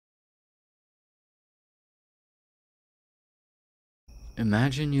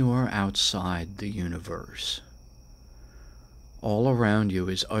Imagine you are outside the universe. All around you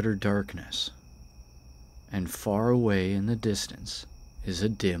is utter darkness, and far away in the distance is a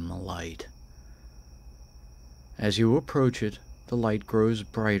dim light. As you approach it, the light grows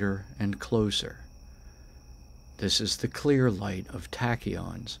brighter and closer. This is the clear light of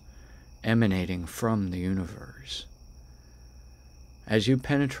tachyons emanating from the universe. As you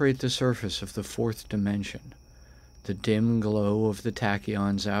penetrate the surface of the fourth dimension, the dim glow of the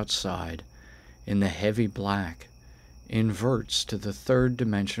tachyons outside, in the heavy black, inverts to the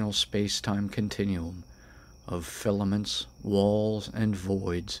third-dimensional space-time continuum of filaments, walls, and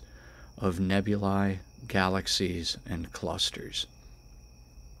voids, of nebulae, galaxies, and clusters.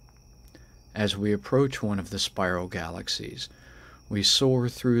 As we approach one of the spiral galaxies, we soar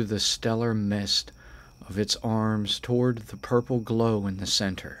through the stellar mist of its arms toward the purple glow in the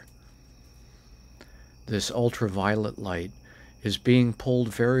center. This ultraviolet light is being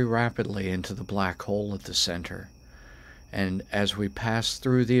pulled very rapidly into the black hole at the center, and as we pass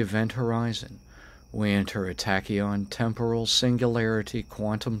through the event horizon, we enter a tachyon temporal singularity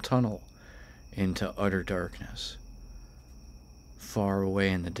quantum tunnel into utter darkness. Far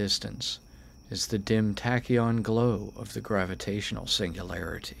away in the distance is the dim tachyon glow of the gravitational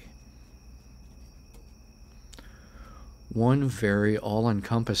singularity. One very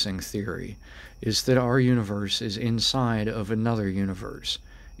all-encompassing theory is that our universe is inside of another universe,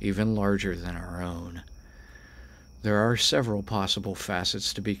 even larger than our own. There are several possible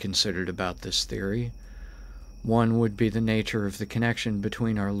facets to be considered about this theory. One would be the nature of the connection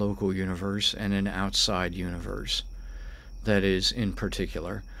between our local universe and an outside universe. That is, in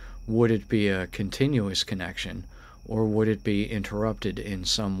particular, would it be a continuous connection, or would it be interrupted in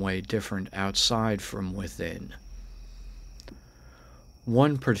some way different outside from within?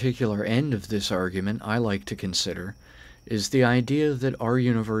 One particular end of this argument I like to consider is the idea that our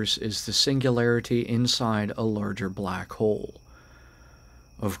universe is the singularity inside a larger black hole.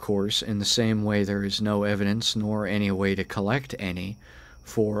 Of course, in the same way there is no evidence nor any way to collect any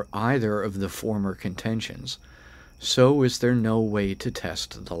for either of the former contentions, so is there no way to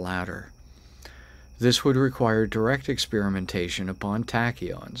test the latter. This would require direct experimentation upon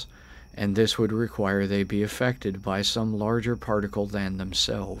tachyons, and this would require they be affected by some larger particle than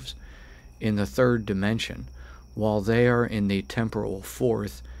themselves in the third dimension, while they are in the temporal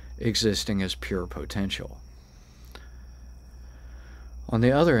fourth, existing as pure potential. On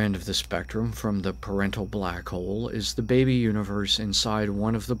the other end of the spectrum from the parental black hole is the baby universe inside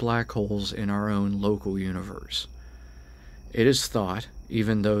one of the black holes in our own local universe. It is thought,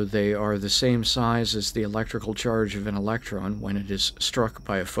 even though they are the same size as the electrical charge of an electron when it is struck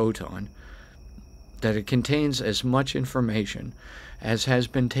by a photon, that it contains as much information as has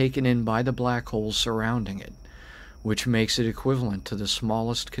been taken in by the black holes surrounding it, which makes it equivalent to the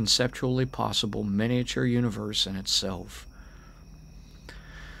smallest conceptually possible miniature universe in itself.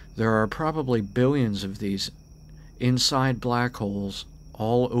 There are probably billions of these inside black holes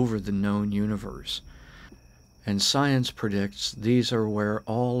all over the known universe, and science predicts these are where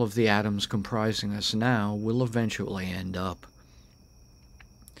all of the atoms comprising us now will eventually end up.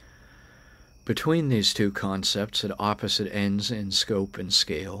 Between these two concepts at opposite ends in scope and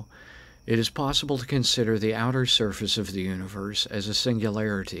scale, it is possible to consider the outer surface of the universe as a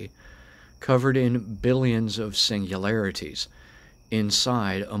singularity, covered in billions of singularities,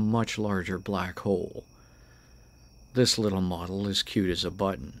 inside a much larger black hole. This little model is cute as a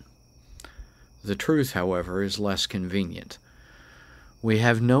button. The truth, however, is less convenient. We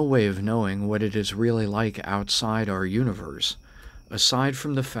have no way of knowing what it is really like outside our universe, aside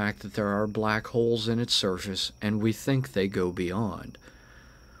from the fact that there are black holes in its surface and we think they go beyond.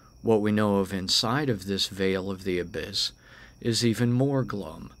 What we know of inside of this veil of the abyss is even more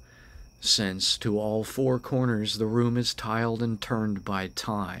glum, since to all four corners the room is tiled and turned by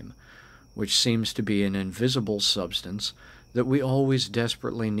time, which seems to be an invisible substance that we always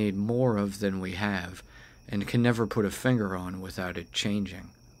desperately need more of than we have, and can never put a finger on without it changing.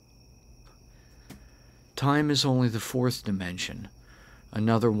 Time is only the fourth dimension,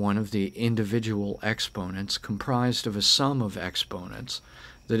 another one of the individual exponents comprised of a sum of exponents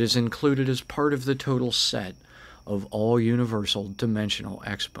that is included as part of the total set of all universal dimensional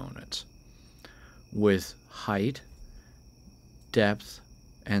exponents. With height, depth,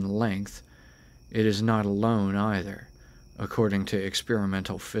 and length, it is not alone either, according to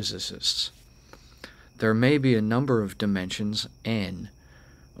experimental physicists. There may be a number of dimensions, n,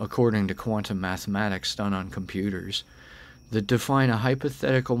 according to quantum mathematics done on computers, that define a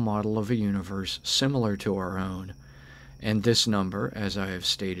hypothetical model of a universe similar to our own, and this number, as I have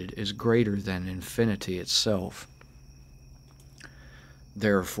stated, is greater than infinity itself.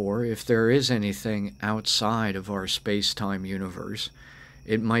 Therefore, if there is anything outside of our space-time universe,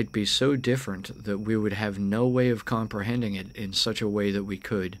 it might be so different that we would have no way of comprehending it in such a way that we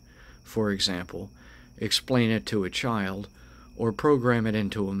could, for example, explain it to a child or program it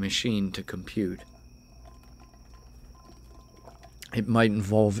into a machine to compute. It might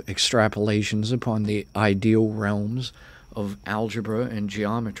involve extrapolations upon the ideal realms of algebra and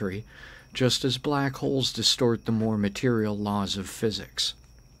geometry, just as black holes distort the more material laws of physics.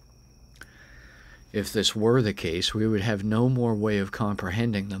 If this were the case, we would have no more way of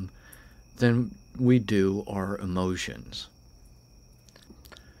comprehending them than we do our emotions.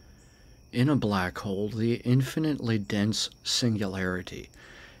 In a black hole, the infinitely dense singularity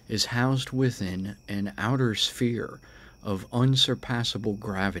is housed within an outer sphere of unsurpassable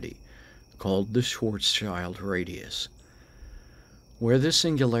gravity called the Schwarzschild radius. Where this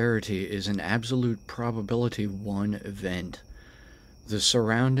singularity is an absolute probability 1 event, the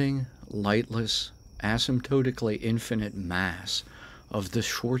surrounding, lightless, asymptotically infinite mass of the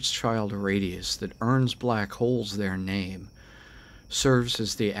Schwarzschild radius that earns black holes their name serves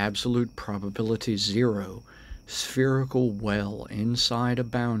as the absolute probability 0 spherical well inside a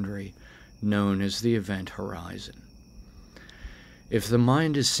boundary known as the event horizon. If the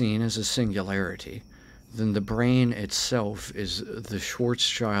mind is seen as a singularity, then the brain itself is the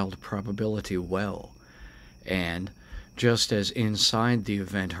Schwarzschild probability well, and, just as inside the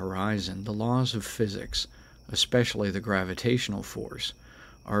event horizon, the laws of physics, especially the gravitational force,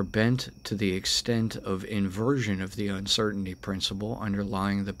 are bent to the extent of inversion of the uncertainty principle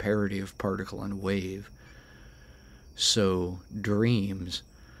underlying the parity of particle and wave, so dreams,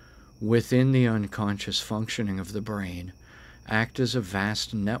 within the unconscious functioning of the brain, act as a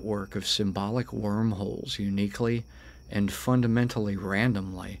vast network of symbolic wormholes uniquely and fundamentally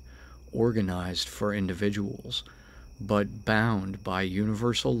randomly organized for individuals, but bound by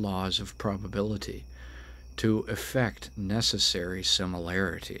universal laws of probability to effect necessary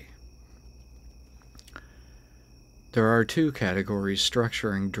similarity. There are two categories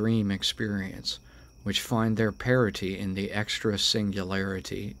structuring dream experience, which find their parity in the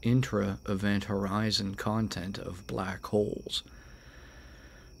extra-singularity, intra-event horizon content of black holes.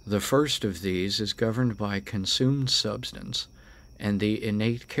 The first of these is governed by consumed substance and the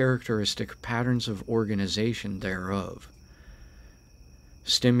innate characteristic patterns of organization thereof.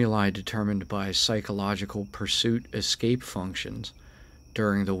 Stimuli determined by psychological pursuit-escape functions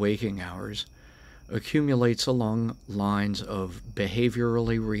during the waking hours accumulates along lines of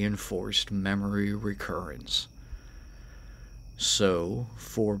behaviorally reinforced memory recurrence. So,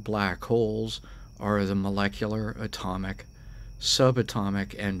 for black holes are the molecular, atomic,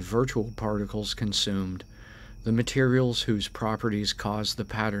 subatomic, and virtual particles consumed, the materials whose properties cause the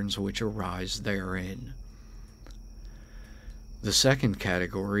patterns which arise therein. The second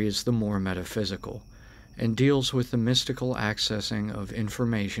category is the more metaphysical, and deals with the mystical accessing of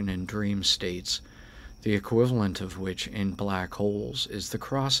information in dream states, the equivalent of which in black holes is the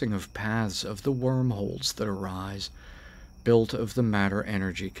crossing of paths of the wormholes that arise, built of the matter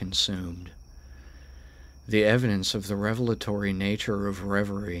energy consumed. The evidence of the revelatory nature of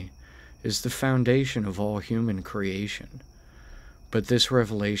reverie is the foundation of all human creation, but this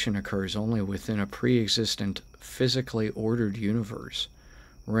revelation occurs only within a pre-existent, physically ordered universe,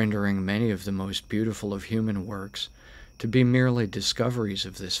 rendering many of the most beautiful of human works to be merely discoveries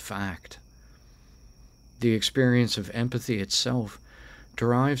of this fact. The experience of empathy itself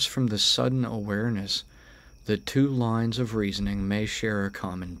derives from the sudden awareness that two lines of reasoning may share a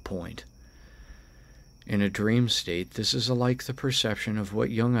common point. In a dream state, this is like the perception of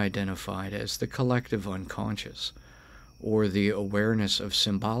what Jung identified as the collective unconscious, or the awareness of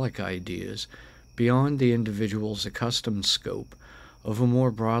symbolic ideas beyond the individual's accustomed scope of a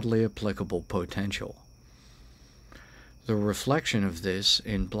more broadly applicable potential. The reflection of this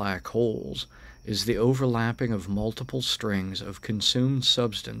in black holes is the overlapping of multiple strings of consumed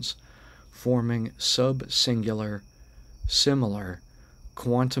substance forming sub-singular, similar,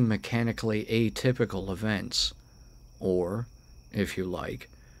 quantum mechanically atypical events, or, if you like,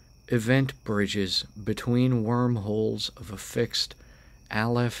 event bridges between wormholes of a fixed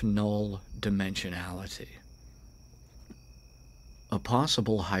Aleph null dimensionality. A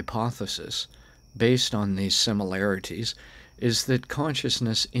possible hypothesis based on these similarities is that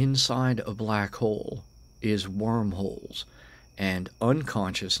consciousness inside a black hole is wormholes, and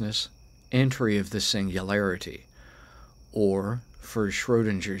unconsciousness entry of the singularity, or, for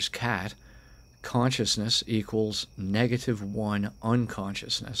Schrödinger's cat, consciousness equals -1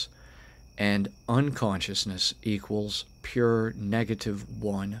 unconsciousness, and unconsciousness equals pure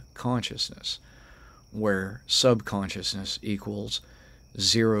 -1 consciousness, where subconsciousness equals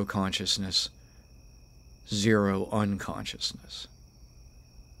 0 consciousness, 0 unconsciousness.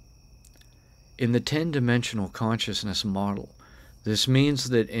 In the 10-dimensional consciousness model, this means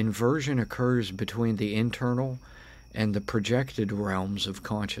that inversion occurs between the internal and the projected realms of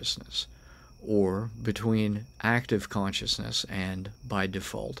consciousness, or between active consciousness and, by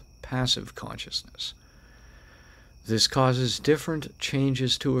default, passive consciousness. This causes different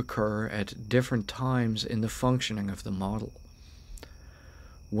changes to occur at different times in the functioning of the model.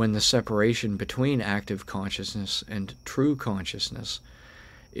 When the separation between active consciousness and true consciousness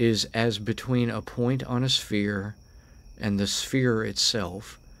is as between a point on a sphere and the sphere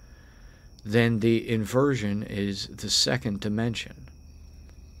itself, then the inversion is the second dimension.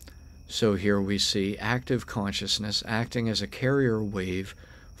 So here we see active consciousness acting as a carrier wave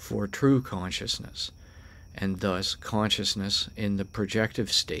for true consciousness, and thus consciousness in the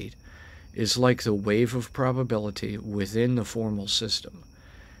projective state is like the wave of probability within the formal system,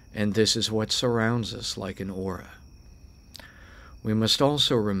 and this is what surrounds us like an aura. We must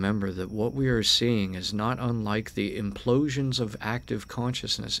also remember that what we are seeing is not unlike the implosions of active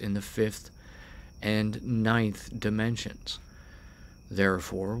consciousness in the 5th and 9th dimensions.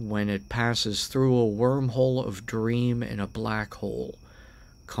 Therefore, when it passes through a wormhole of dream in a black hole,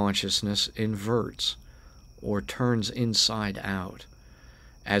 consciousness inverts, or turns inside out,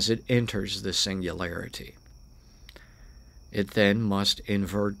 as it enters the singularity. It then must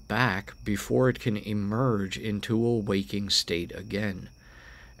invert back before it can emerge into a waking state again,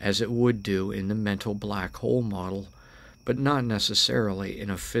 as it would do in the mental black hole model, but not necessarily in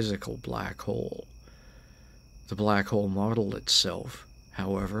a physical black hole. The black hole model itself,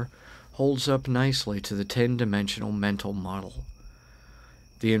 however, holds up nicely to the 10-dimensional mental model.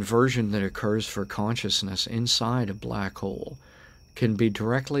 The inversion that occurs for consciousness inside a black hole can be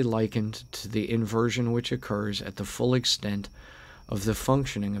directly likened to the inversion which occurs at the full extent of the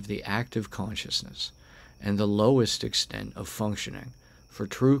functioning of the active consciousness and the lowest extent of functioning for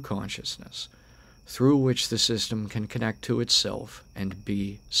true consciousness, through which the system can connect to itself and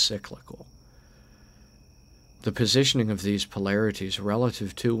be cyclical. The positioning of these polarities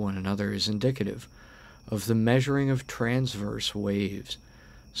relative to one another is indicative of the measuring of transverse waves,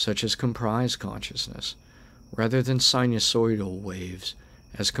 such as comprise consciousness, rather than sinusoidal waves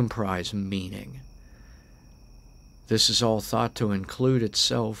as comprise meaning. This is all thought to include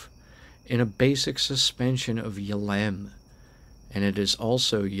itself in a basic suspension of Ylem, and it is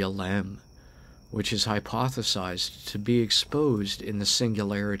also Ylem which is hypothesized to be exposed in the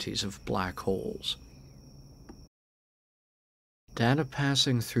singularities of black holes. Data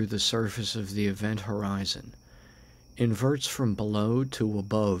passing through the surface of the event horizon inverts from below to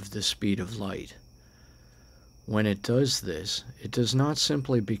above the speed of light. When it does this, it does not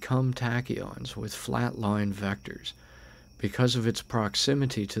simply become tachyons with flat line vectors because of its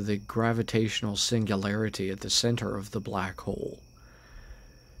proximity to the gravitational singularity at the center of the black hole.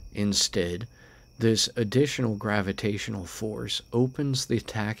 Instead, this additional gravitational force opens the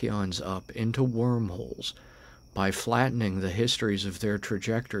tachyons up into wormholes by flattening the histories of their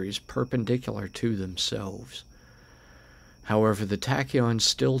trajectories perpendicular to themselves. However, the tachyons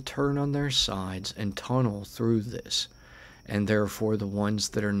still turn on their sides and tunnel through this, and therefore the ones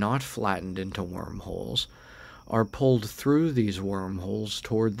that are not flattened into wormholes are pulled through these wormholes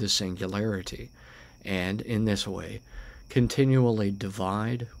toward the singularity, and, in this way, continually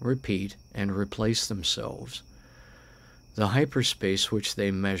divide, repeat, and replace themselves. The hyperspace which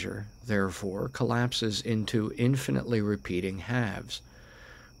they measure, therefore, collapses into infinitely repeating halves,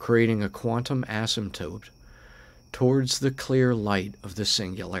 creating a quantum asymptote towards the clear light of the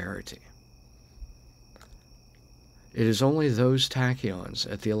singularity. It is only those tachyons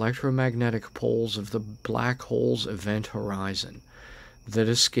at the electromagnetic poles of the black hole's event horizon that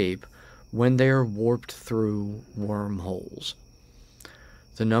escape when they are warped through wormholes.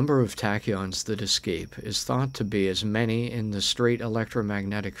 The number of tachyons that escape is thought to be as many in the straight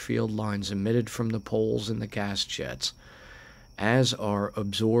electromagnetic field lines emitted from the poles in the gas jets as are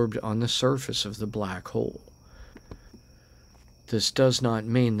absorbed on the surface of the black hole. This does not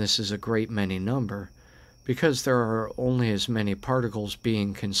mean this is a great many number, because there are only as many particles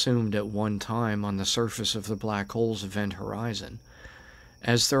being consumed at one time on the surface of the black hole's event horizon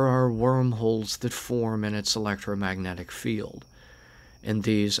as there are wormholes that form in its electromagnetic field, and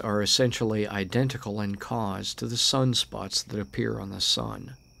these are essentially identical in cause to the sunspots that appear on the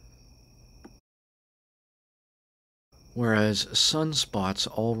sun. Whereas sunspots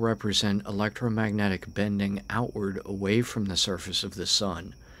all represent electromagnetic bending outward away from the surface of the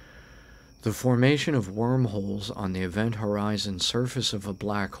sun, the formation of wormholes on the event horizon surface of a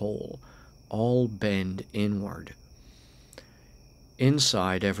black hole all bend inward.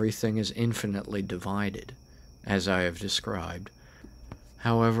 Inside, everything is infinitely divided, as I have described.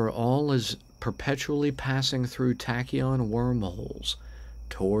 However, all is perpetually passing through tachyon wormholes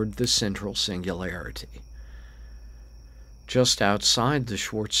toward the central singularity. Just outside the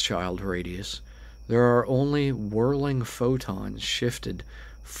Schwarzschild radius, there are only whirling photons shifted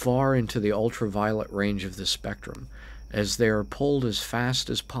far into the ultraviolet range of the spectrum, as they are pulled as fast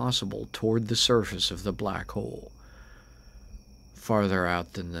as possible toward the surface of the black hole. Farther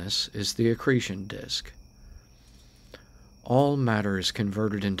out than this is the accretion disk. All matter is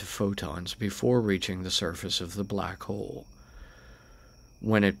converted into photons before reaching the surface of the black hole.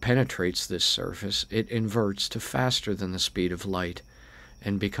 When it penetrates this surface, it inverts to faster than the speed of light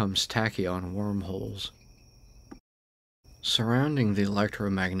and becomes tachyon wormholes. Surrounding the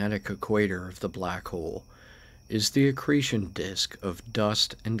electromagnetic equator of the black hole is the accretion disk of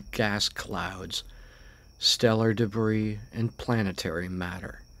dust and gas clouds, stellar debris, and planetary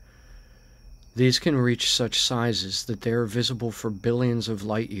matter. These can reach such sizes that they are visible for billions of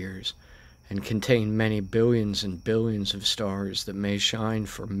light years and contain many billions and billions of stars that may shine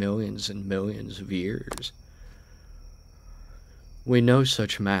for millions and millions of years. We know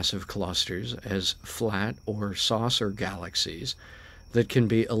such massive clusters as flat or saucer galaxies that can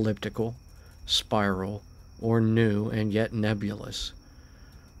be elliptical, spiral, or new and yet nebulous.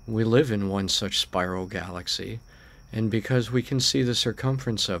 We live in one such spiral galaxy, and because we can see the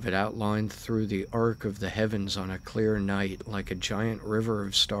circumference of it outlined through the arc of the heavens on a clear night like a giant river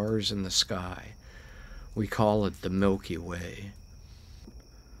of stars in the sky, we call it the Milky Way.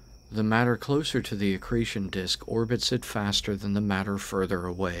 The matter closer to the accretion disk orbits it faster than the matter further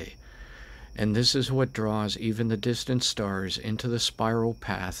away, and this is what draws even the distant stars into the spiral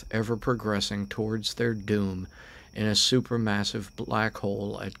path, ever progressing towards their doom in a supermassive black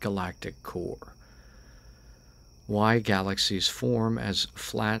hole at galactic core. Why galaxies form as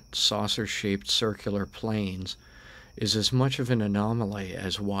flat, saucer-shaped circular planes is as much of an anomaly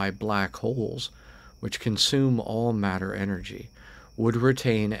as why black holes, which consume all matter energy, would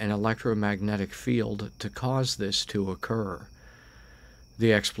retain an electromagnetic field to cause this to occur.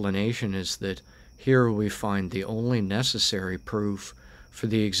 The explanation is that here we find the only necessary proof for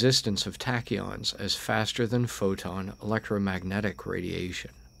the existence of tachyons as faster-than-photon electromagnetic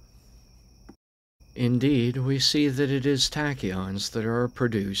radiation. Indeed, we see that it is tachyons that are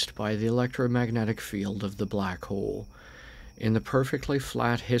produced by the electromagnetic field of the black hole, in the perfectly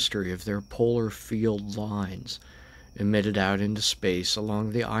flat history of their polar field lines, emitted out into space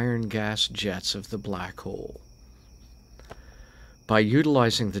along the iron gas jets of the black hole. By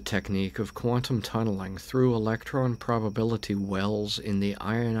utilizing the technique of quantum tunneling through electron probability wells in the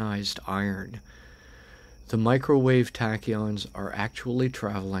ionized iron, the microwave tachyons are actually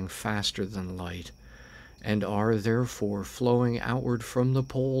traveling faster than light, and are therefore flowing outward from the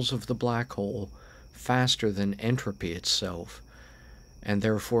poles of the black hole faster than entropy itself, and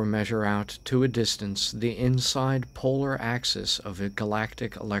therefore measure out to a distance the inside polar axis of a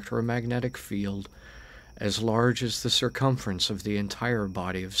galactic electromagnetic field as large as the circumference of the entire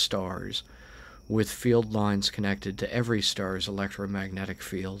body of stars, with field lines connected to every star's electromagnetic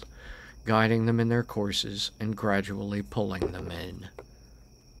field, guiding them in their courses and gradually pulling them in.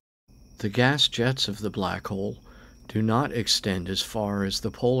 The gas jets of the black hole do not extend as far as the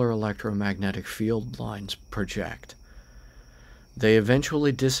polar electromagnetic field lines project. They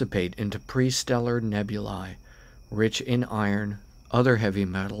eventually dissipate into prestellar nebulae, rich in iron, other heavy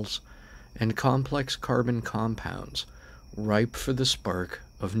metals, and complex carbon compounds, ripe for the spark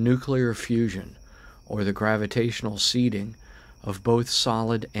of nuclear fusion or the gravitational seeding of both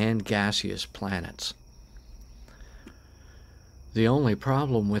solid and gaseous planets. The only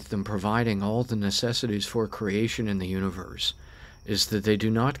problem with them providing all the necessities for creation in the universe is that they do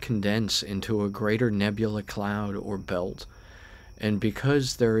not condense into a greater nebula cloud or belt, and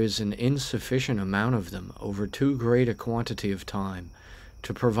because there is an insufficient amount of them over too great a quantity of time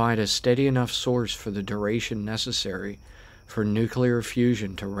to provide a steady enough source for the duration necessary for nuclear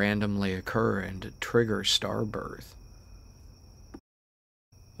fusion to randomly occur and trigger star birth.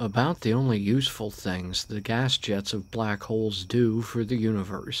 About the only useful things the gas jets of black holes do for the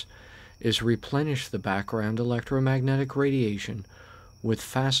universe is replenish the background electromagnetic radiation with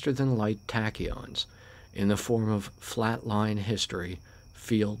faster-than-light tachyons in the form of flat-line history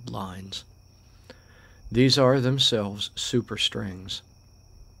field lines. These are themselves superstrings.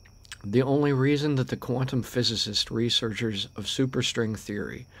 The only reason that the quantum physicist researchers of superstring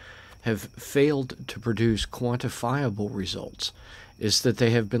theory have failed to produce quantifiable results is that they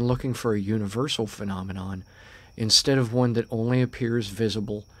have been looking for a universal phenomenon instead of one that only appears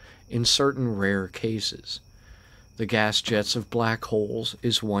visible in certain rare cases. The gas jets of black holes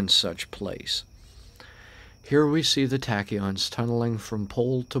is one such place. Here we see the tachyons tunneling from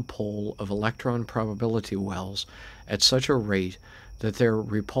pole to pole of electron probability wells at such a rate that their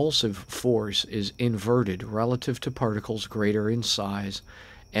repulsive force is inverted relative to particles greater in size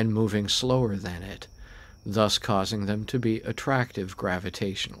and moving slower than it, thus causing them to be attractive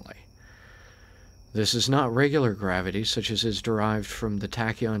gravitationally. This is not regular gravity, such as is derived from the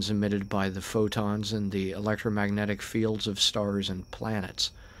tachyons emitted by the photons in the electromagnetic fields of stars and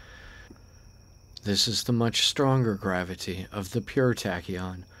planets. This is the much stronger gravity of the pure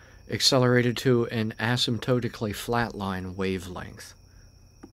tachyon, accelerated to an asymptotically flatline wavelength.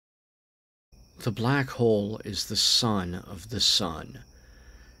 The black hole is the sun of the sun,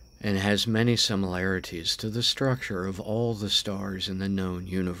 and has many similarities to the structure of all the stars in the known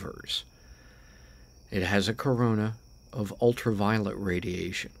universe. It has a corona of ultraviolet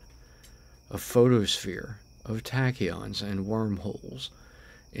radiation, a photosphere of tachyons and wormholes,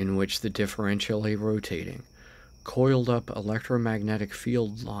 in which the differentially rotating, coiled-up electromagnetic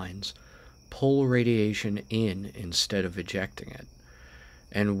field lines pull radiation in instead of ejecting it,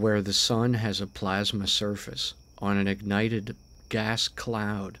 and where the sun has a plasma surface on an ignited gas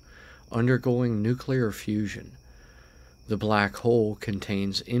cloud undergoing nuclear fusion. The black hole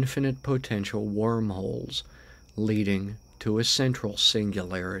contains infinite potential wormholes leading to a central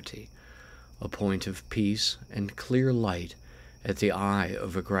singularity, a point of peace and clear light at the eye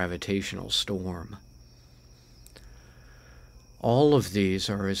of a gravitational storm. All of these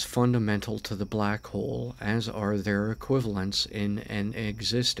are as fundamental to the black hole as are their equivalents in an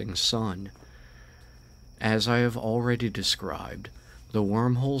existing sun. As I have already described, the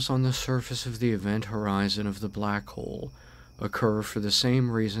wormholes on the surface of the event horizon of the black hole occur for the same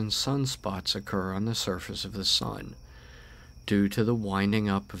reason sunspots occur on the surface of the sun, due to the winding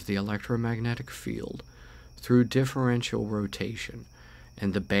up of the electromagnetic field through differential rotation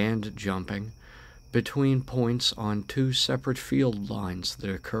and the band jumping between points on two separate field lines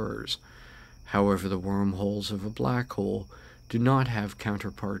that occurs. However, the wormholes of a black hole do not have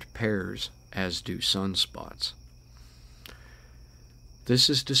counterpart pairs, as do sunspots. This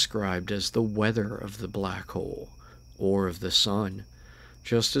is described as the weather of the black hole, or of the sun,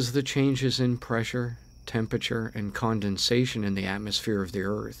 just as the changes in pressure, temperature, and condensation in the atmosphere of the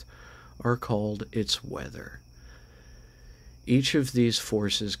Earth are called its weather. Each of these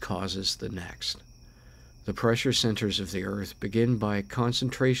forces causes the next. The pressure centers of the Earth begin by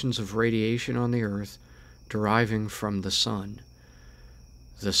concentrations of radiation on the Earth deriving from the sun.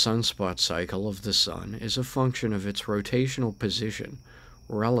 The sunspot cycle of the sun is a function of its rotational position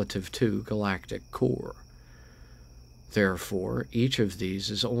relative to galactic core. Therefore, each of these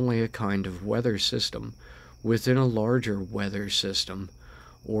is only a kind of weather system within a larger weather system,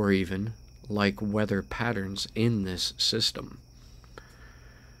 or even like weather patterns in this system.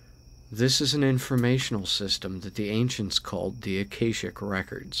 This is an informational system that the ancients called the Akashic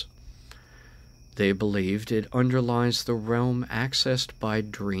Records. They believed it underlies the realm accessed by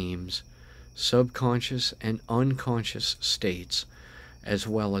dreams, subconscious and unconscious states, as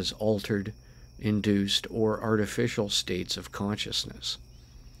well as altered, induced, or artificial states of consciousness.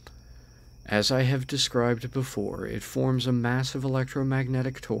 As I have described before, it forms a massive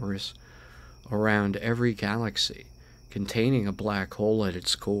electromagnetic torus around every galaxy, containing a black hole at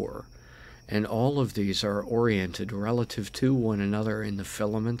its core, and all of these are oriented relative to one another in the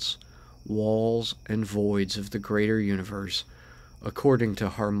filaments, walls, and voids of the greater universe according to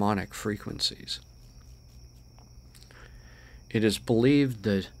harmonic frequencies. It is believed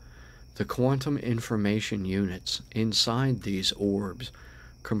that the quantum information units inside these orbs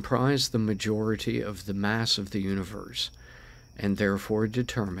comprise the majority of the mass of the universe, and therefore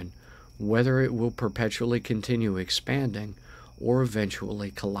determine whether it will perpetually continue expanding or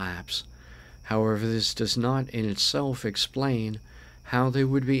eventually collapse. However, this does not in itself explain how they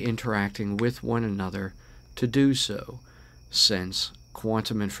would be interacting with one another to do so, since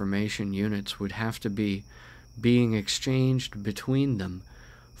quantum information units would have to be being exchanged between them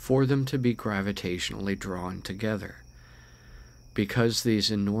for them to be gravitationally drawn together. Because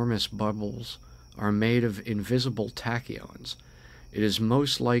these enormous bubbles are made of invisible tachyons, it is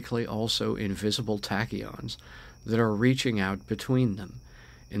most likely also invisible tachyons that are reaching out between them,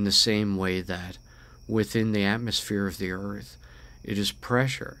 in the same way that, within the atmosphere of the Earth, it is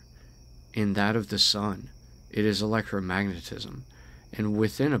pressure, in that of the Sun, it is electromagnetism, and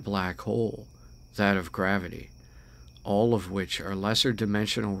within a black hole, that of gravity, all of which are lesser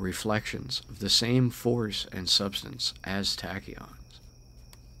dimensional reflections of the same force and substance as tachyons.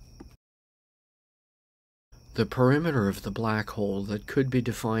 The perimeter of the black hole that could be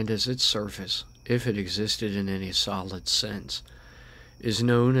defined as its surface if it existed in any solid sense, is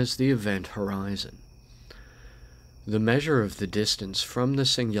known as the event horizon. The measure of the distance from the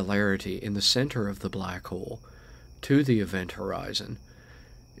singularity in the center of the black hole to the event horizon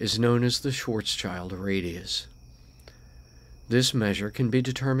is known as the Schwarzschild radius. This measure can be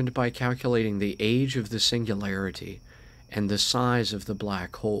determined by calculating the age of the singularity and the size of the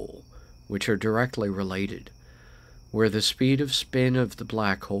black hole, which are directly related, where the speed of spin of the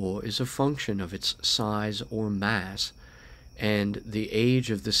black hole is a function of its size or mass, and the age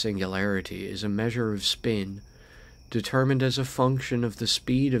of the singularity is a measure of spin determined as a function of the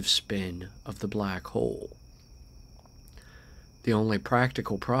speed of spin of the black hole. The only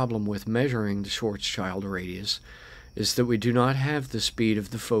practical problem with measuring the Schwarzschild radius is that we do not have the speed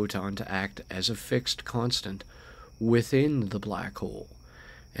of the photon to act as a fixed constant within the black hole,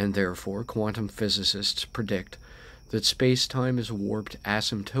 and therefore quantum physicists predict that space-time is warped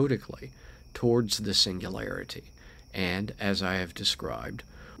asymptotically towards the singularity, and, as I have described,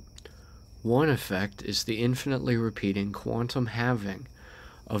 one effect is the infinitely repeating quantum halving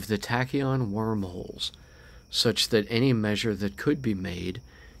of the tachyon wormholes, such that any measure that could be made,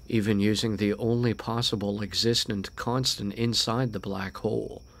 even using the only possible existent constant inside the black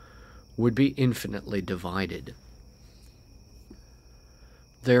hole, would be infinitely divided.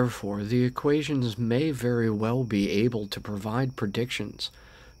 Therefore, the equations may very well be able to provide predictions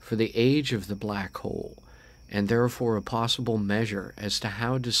for the age of the black hole, and therefore a possible measure as to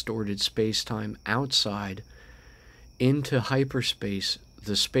how distorted spacetime outside into hyperspace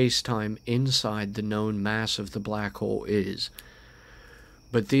the spacetime inside the known mass of the black hole is.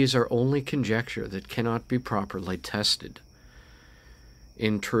 But these are only conjecture that cannot be properly tested.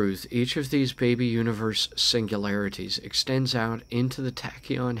 In truth, each of these baby universe singularities extends out into the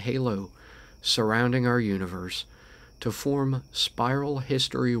tachyon halo surrounding our universe to form spiral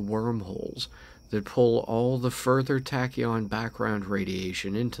history wormholes that pull all the further tachyon background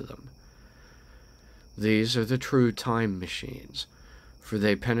radiation into them. These are the true time machines, for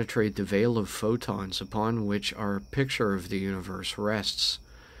they penetrate the veil of photons upon which our picture of the universe rests,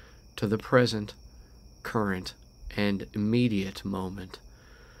 to the present, current, and immediate moment,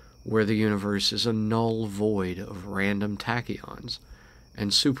 where the universe is a null void of random tachyons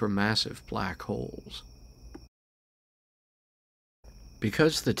and supermassive black holes.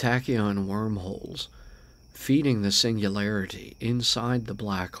 Because the tachyon wormholes, feeding the singularity inside the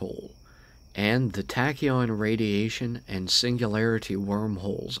black hole, and the tachyon radiation and singularity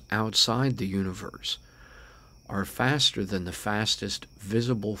wormholes outside the universe, are faster than the fastest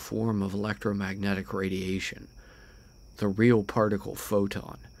visible form of electromagnetic radiation, the real particle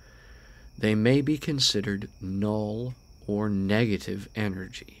photon, they may be considered null or negative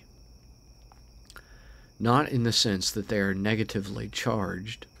energy. Not in the sense that they are negatively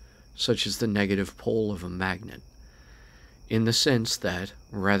charged, such as the negative pole of a magnet, in the sense that,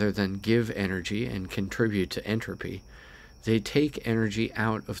 rather than give energy and contribute to entropy, they take energy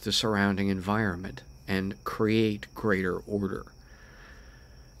out of the surrounding environment and create greater order.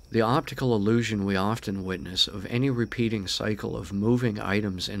 The optical illusion we often witness of any repeating cycle of moving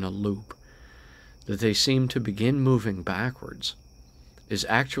items in a loop, that they seem to begin moving backwards, is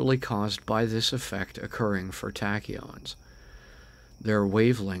actually caused by this effect occurring for tachyons. Their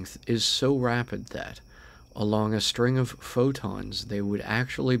wavelength is so rapid that, along a string of photons, they would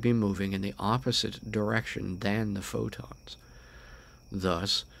actually be moving in the opposite direction than the photons.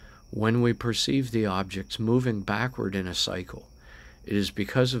 Thus, when we perceive the objects moving backward in a cycle, it is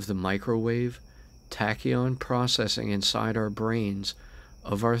because of the microwave, tachyon processing inside our brains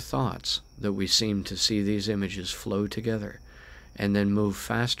of our thoughts that we seem to see these images flow together and then move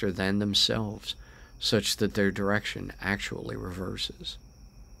faster than themselves, such that their direction actually reverses.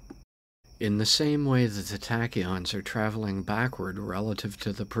 In the same way that the tachyons are traveling backward relative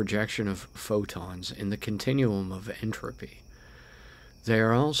to the projection of photons in the continuum of entropy, they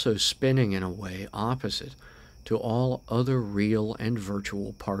are also spinning in a way opposite to all other real and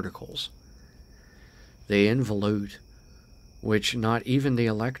virtual particles. They involute, which not even the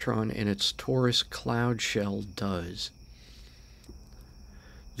electron in its torus cloud shell does.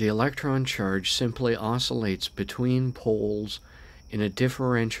 The electron charge simply oscillates between poles in a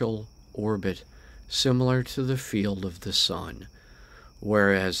differential orbit similar to the field of the sun,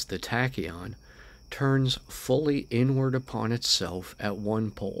 whereas the tachyon turns fully inward upon itself at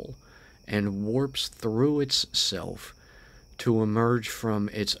one pole and warps through itself to emerge from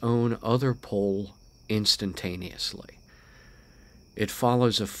its own other pole instantaneously. It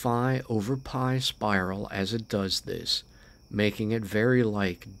follows a phi over pi spiral as it does this, making it very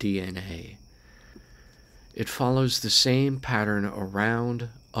like DNA. It follows the same pattern around,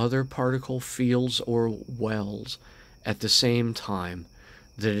 other particle fields or wells at the same time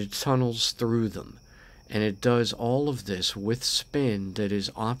that it tunnels through them, and it does all of this with spin that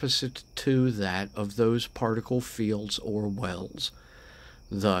is opposite to that of those particle fields or wells,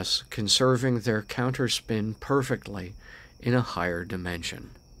 thus conserving their counterspin perfectly in a higher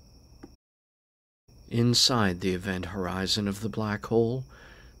dimension. Inside the event horizon of the black hole,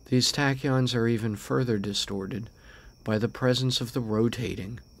 these tachyons are even further distorted by the presence of the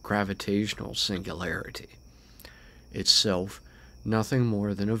rotating gravitational singularity, itself nothing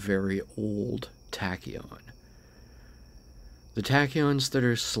more than a very old tachyon. The tachyons that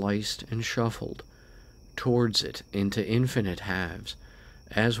are sliced and shuffled towards it into infinite halves,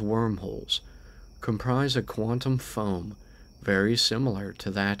 as wormholes, comprise a quantum foam very similar to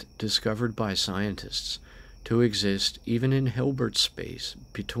that discovered by scientists to exist even in Hilbert space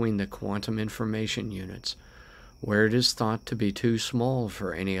between the quantum information units, where it is thought to be too small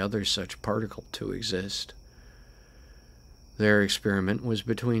for any other such particle to exist. Their experiment was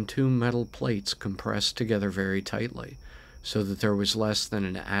between two metal plates compressed together very tightly, so that there was less than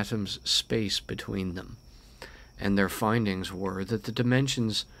an atom's space between them, and their findings were that the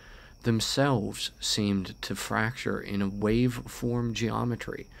dimensions themselves seemed to fracture in a wave-form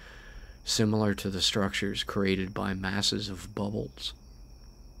geometry, similar to the structures created by masses of bubbles.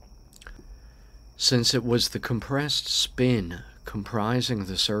 Since it was the compressed spin comprising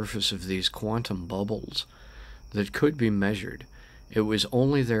the surface of these quantum bubbles that could be measured, it was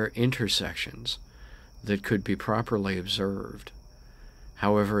only their intersections that could be properly observed.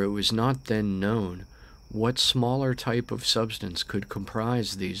 However, it was not then known what smaller type of substance could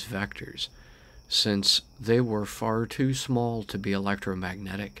comprise these vectors, since they were far too small to be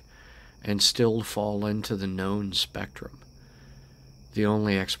electromagnetic and still fall into the known spectrum. The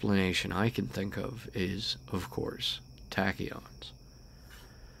only explanation I can think of is, of course, tachyons.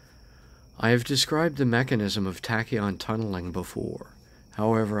 I have described the mechanism of tachyon tunneling before.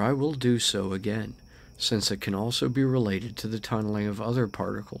 However, I will do so again, since it can also be related to the tunneling of other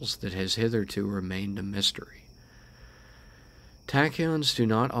particles that has hitherto remained a mystery. Tachyons do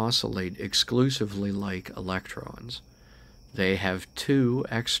not oscillate exclusively like electrons. They have two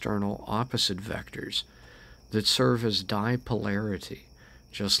external opposite vectors that serve as dipolarity,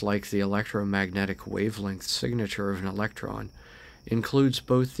 just like the electromagnetic wavelength signature of an electron includes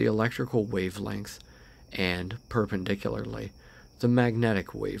both the electrical wavelength and, perpendicularly, the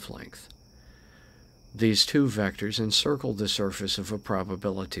magnetic wavelength. These two vectors encircle the surface of a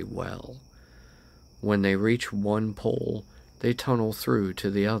probability well. When they reach one pole, they tunnel through to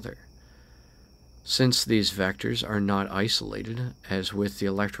the other. Since these vectors are not isolated, as with the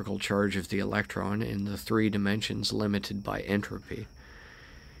electrical charge of the electron in the 3 dimensions limited by entropy,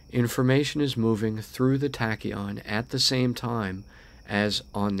 information is moving through the tachyon at the same time as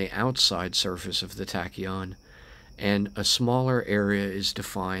on the outside surface of the tachyon, and a smaller area is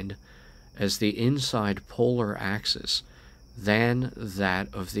defined as the inside polar axis than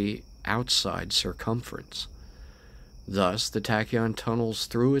that of the outside circumference. Thus, the tachyon tunnels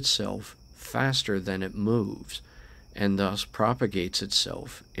through itself faster than it moves, and thus propagates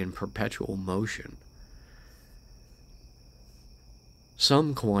itself in perpetual motion.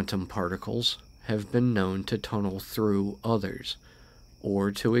 Some quantum particles have been known to tunnel through others,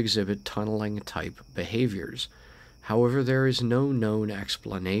 or to exhibit tunneling-type behaviors. However, there is no known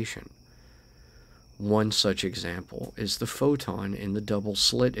explanation. One such example is the photon in the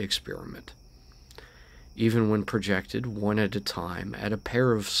double-slit experiment. Even when projected one at a time at a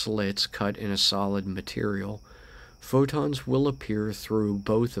pair of slits cut in a solid material, photons will appear through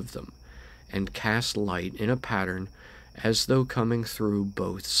both of them and cast light in a pattern as though coming through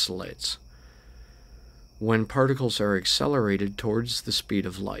both slits. When particles are accelerated towards the speed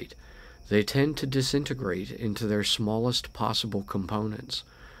of light, they tend to disintegrate into their smallest possible components,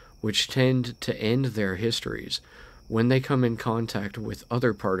 which tend to end their histories when they come in contact with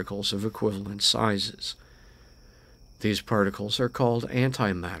other particles of equivalent sizes. These particles are called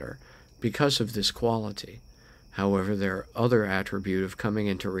antimatter because of this quality. However, their other attribute of coming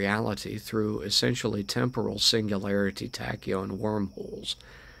into reality through essentially temporal singularity tachyon wormholes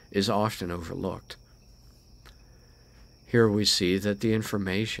is often overlooked. Here we see that the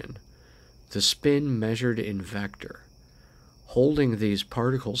information, the spin measured in vector, holding these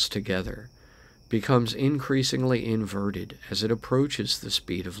particles together, becomes increasingly inverted as it approaches the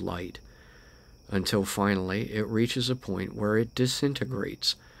speed of light, until finally it reaches a point where it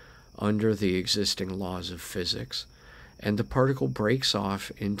disintegrates under the existing laws of physics, and the particle breaks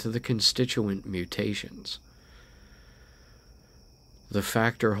off into the constituent mutations. The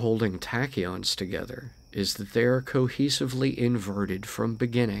factor holding tachyons together is that they are cohesively inverted from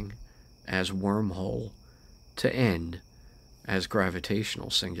beginning as wormhole to end as gravitational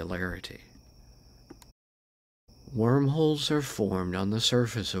singularity. Wormholes are formed on the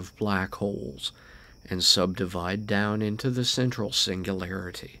surface of black holes and subdivide down into the central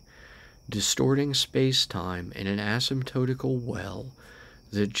singularity, distorting space-time in an asymptotical well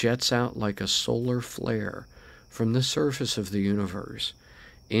that jets out like a solar flare from the surface of the universe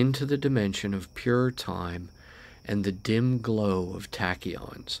into the dimension of pure time and the dim glow of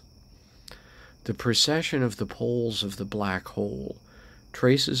tachyons. The precession of the poles of the black hole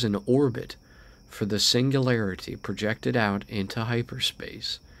traces an orbit for the singularity projected out into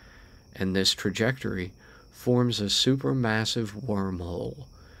hyperspace, and this trajectory forms a supermassive wormhole,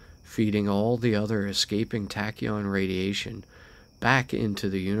 feeding all the other escaping tachyon radiation back into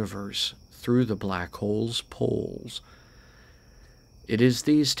the universe through the black hole's poles. It is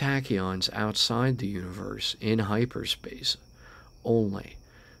these tachyons outside the universe in hyperspace only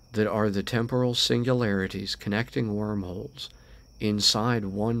that are the temporal singularities connecting wormholes inside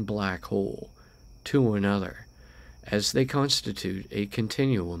one black hole to another, as they constitute a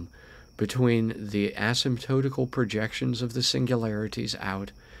continuum between the asymptotical projections of the singularities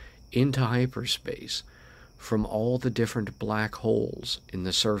out into hyperspace from all the different black holes in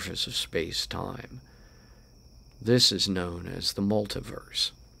the surface of space-time. This is known as the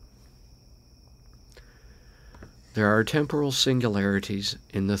multiverse. There are temporal singularities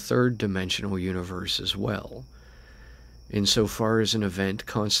in the third-dimensional universe as well. Insofar as an event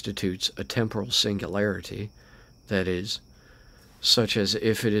constitutes a temporal singularity, that is, such as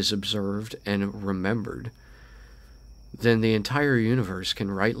if it is observed and remembered, then the entire universe can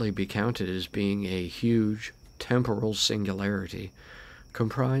rightly be counted as being a huge temporal singularity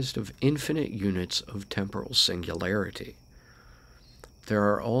comprised of infinite units of temporal singularity. There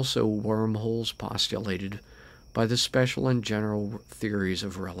are also wormholes postulated by the special and general theories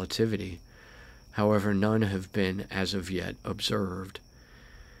of relativity. However, none have been, as of yet, observed.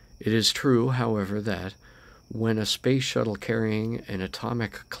 It is true, however, that when a space shuttle carrying an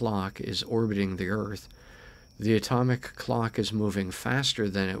atomic clock is orbiting the Earth, the atomic clock is moving faster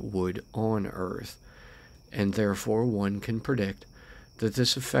than it would on Earth, and therefore one can predict that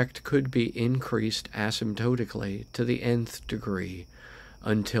this effect could be increased asymptotically to the nth degree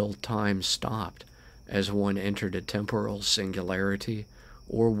until time stopped as one entered a temporal singularity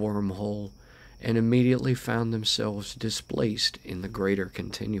or wormhole and immediately found themselves displaced in the greater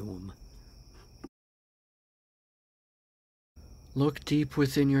continuum. Look deep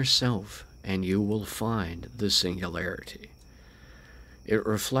within yourself, and you will find the singularity. It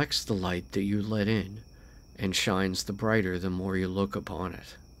reflects the light that you let in, and shines the brighter the more you look upon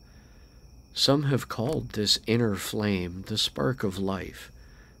it. Some have called this inner flame the spark of life,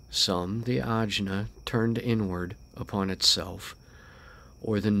 some the ajna turned inward upon itself,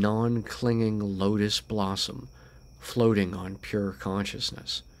 or the non-clinging lotus blossom floating on pure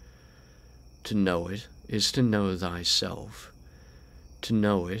consciousness. To know it is to know thyself. To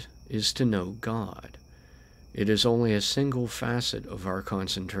know it is to know God. It is only a single facet of our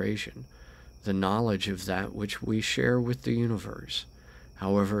concentration, the knowledge of that which we share with the universe.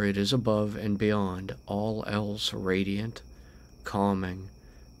 However, it is above and beyond all else radiant, calming,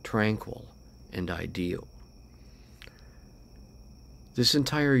 tranquil, and ideal. This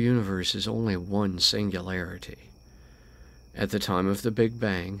entire universe is only one singularity. At the time of the Big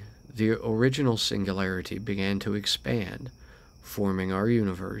Bang, the original singularity began to expand, forming our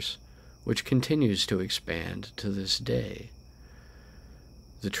universe, which continues to expand to this day.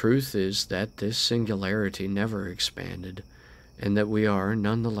 The truth is that this singularity never expanded, and that we are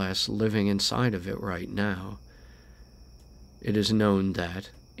nonetheless living inside of it right now. It is known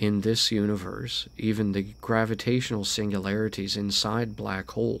that, in this universe, even the gravitational singularities inside black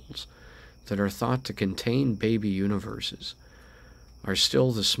holes that are thought to contain baby universes are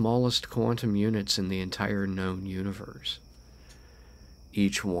still the smallest quantum units in the entire known universe.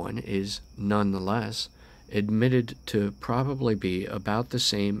 Each one is, nonetheless, admitted to probably be about the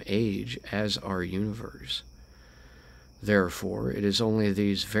same age as our universe. Therefore, it is only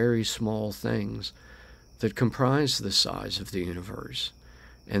these very small things that comprise the size of the universe,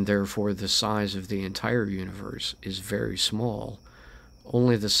 and therefore the size of the entire universe is very small,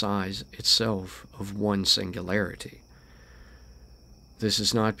 only the size itself of one singularity. This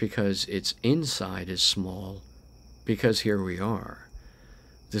is not because its inside is small, because here we are.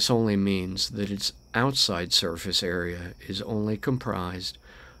 This only means that its outside surface area is only comprised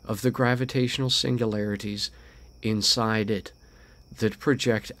of the gravitational singularities inside it that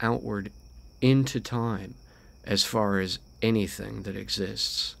project outward into time as far as anything that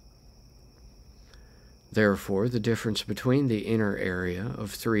exists. Therefore, the difference between the inner area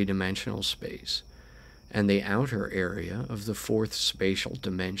of three-dimensional space and the outer area of the fourth spatial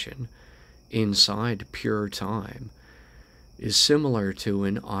dimension inside pure time is similar to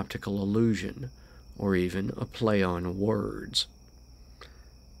an optical illusion, or even a play on words.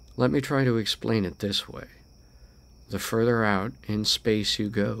 Let me try to explain it this way. The further out in space you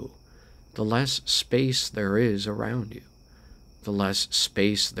go, the less space there is around you. The less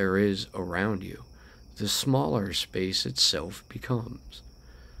space there is around you, the smaller space itself becomes.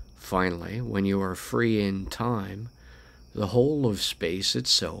 Finally, when you are free in time, the whole of space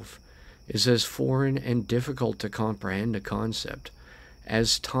itself is as foreign and difficult to comprehend a concept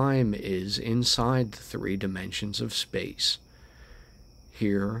as time is inside the three dimensions of space.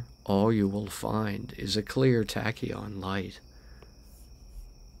 Here, all you will find is a clear tachyon light.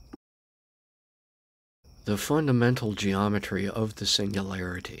 The fundamental geometry of the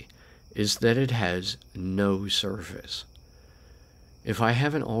singularity is that it has no surface. If I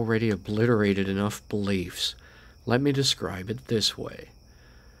haven't already obliterated enough beliefs, let me describe it this way.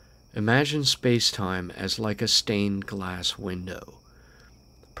 Imagine space-time as like a stained glass window,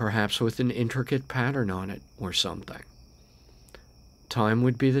 perhaps with an intricate pattern on it or something. Time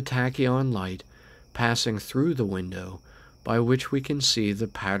would be the tachyon light passing through the window by which we can see the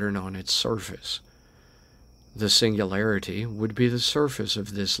pattern on its surface. The singularity would be the surface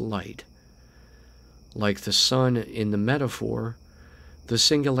of this light. Like the sun in the metaphor, the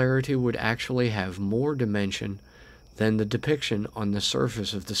singularity would actually have more dimension than the depiction on the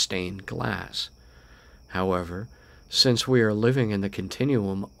surface of the stained glass. However, since we are living in the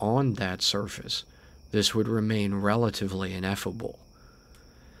continuum on that surface, this would remain relatively ineffable.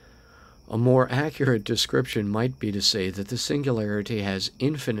 A more accurate description might be to say that the singularity has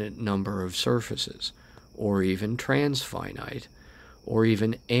infinite number of surfaces, or even transfinite, or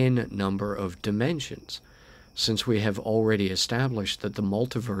even n number of dimensions, since we have already established that the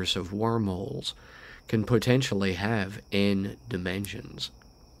multiverse of wormholes can potentially have n dimensions.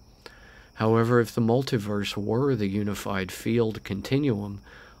 However, if the multiverse were the unified field continuum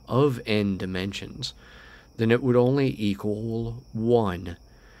of n dimensions, then it would only equal 1,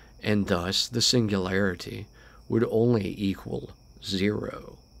 and thus the singularity would only equal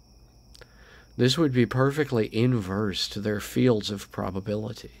 0. This would be perfectly inverse to their fields of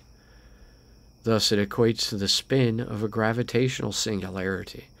probability. Thus it equates to the spin of a gravitational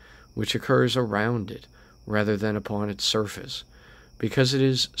singularity, which occurs around it rather than upon its surface, because it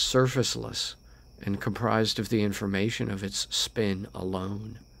is surfaceless and comprised of the information of its spin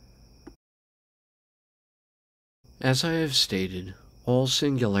alone. As I have stated, all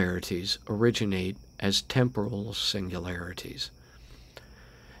singularities originate as temporal singularities.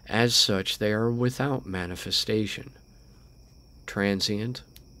 As such, they are without manifestation, transient,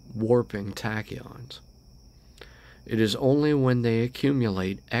 warping tachyons. It is only when they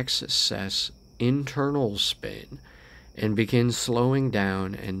accumulate excess internal spin and begin slowing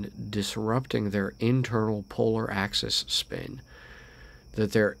down and disrupting their internal polar axis spin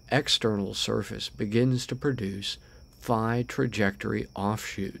that their external surface begins to produce phi trajectory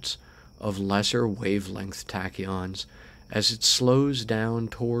offshoots of lesser wavelength tachyons as it slows down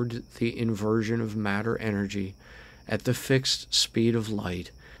toward the inversion of matter energy at the fixed speed of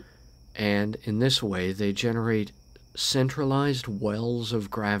light, and in this way they generate centralized wells of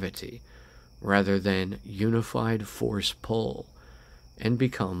gravity rather than unified force pull and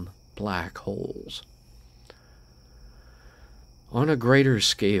become black holes. On a greater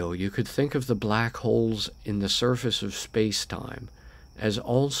scale, you could think of the black holes in the surface of space-time as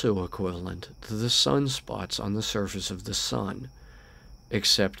also equivalent to the sunspots on the surface of the sun,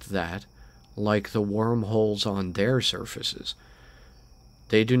 except that, like the wormholes on their surfaces,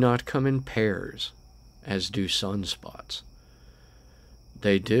 they do not come in pairs, as do sunspots.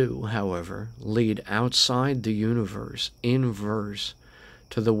 They do, however, lead outside the universe inverse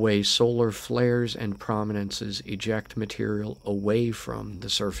to the way solar flares and prominences eject material away from the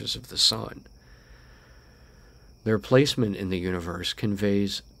surface of the sun. Their placement in the universe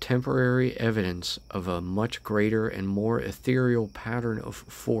conveys temporary evidence of a much greater and more ethereal pattern of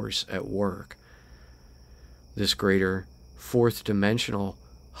force at work. This greater fourth-dimensional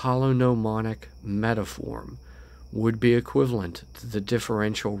holonomonic metaform would be equivalent to the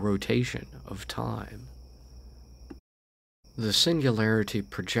differential rotation of time. The singularity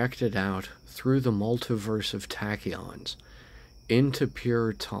projected out through the multiverse of tachyons into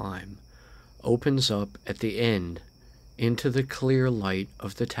pure time opens up at the end into the clear light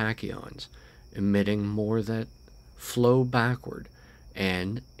of the tachyons, emitting more that flow backward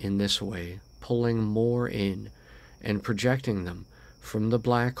and, in this way, pulling more in and projecting them from the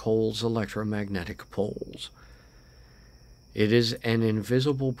black hole's electromagnetic poles. It is an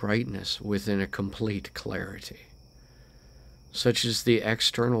invisible brightness within a complete clarity. Such is the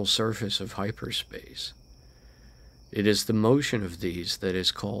external surface of hyperspace. It is the motion of these that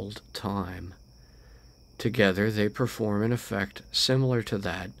is called time. Together they perform an effect similar to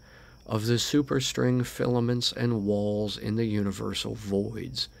that of the superstring filaments and walls in the universal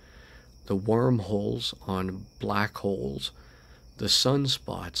voids, the wormholes on black holes, the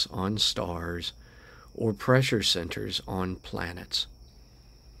sunspots on stars, or pressure centers on planets.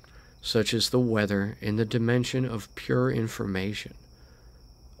 Such is the weather in the dimension of pure information,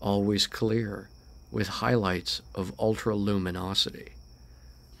 always clear, with highlights of ultraluminosity.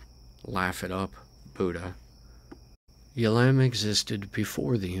 Laugh it up, Buddha. Ylem existed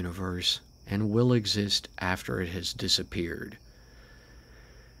before the universe and will exist after it has disappeared.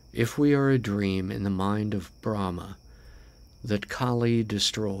 If we are a dream in the mind of Brahma, that Kali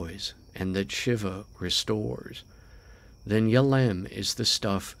destroys and that Shiva restores, then Ylem is the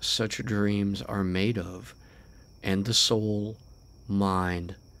stuff such dreams are made of, and the soul,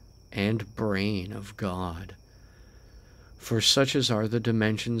 mind, and brain of God. For such as are the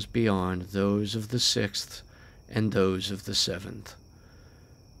dimensions beyond those of the sixth and those of the seventh.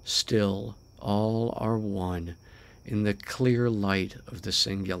 Still, all are one in the clear light of the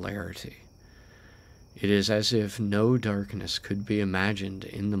singularity. It is as if no darkness could be imagined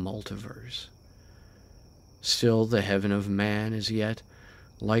in the multiverse. Still, the heaven of man is yet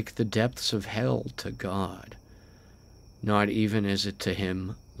like the depths of hell to God. Not even is it to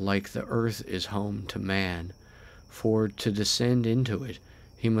him like the earth is home to man, for to descend into it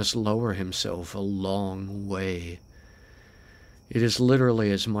he must lower himself a long way. It is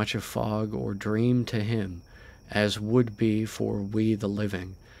literally as much a fog or dream to him as would be for we the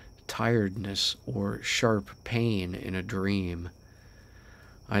living tiredness or sharp pain in a dream.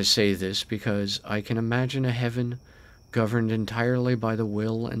 I say this because I can imagine a heaven governed entirely by the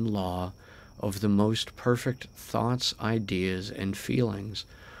will and law of the most perfect thoughts, ideas, and feelings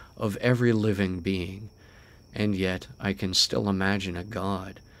of every living being, and yet I can still imagine a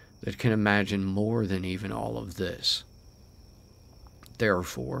God that can imagine more than even all of this.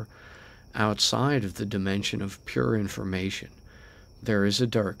 Therefore, outside of the dimension of pure information, there is a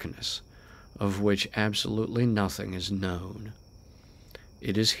darkness, of which absolutely nothing is known.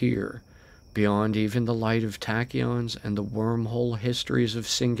 It is here, beyond even the light of tachyons and the wormhole histories of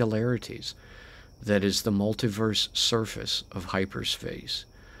singularities, that is the multiverse surface of hyperspace,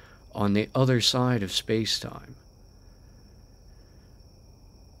 on the other side of space-time,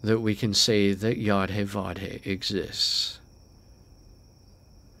 that we can say that Yadhe-Vadhe exists.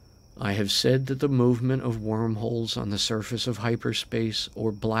 I have said that the movement of wormholes on the surface of hyperspace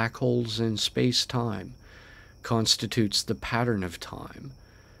or black holes in space-time constitutes the pattern of time,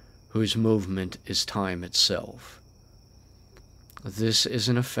 whose movement is time itself. This is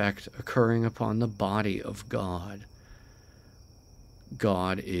an effect occurring upon the body of God.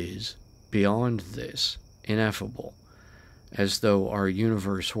 God is, beyond this, ineffable, as though our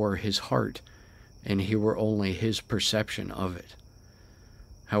universe were his heart and he were only his perception of it.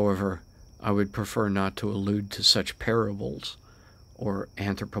 However, I would prefer not to allude to such parables or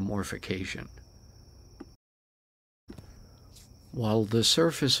anthropomorphication. While the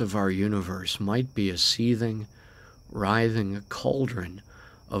surface of our universe might be a seething, writhing cauldron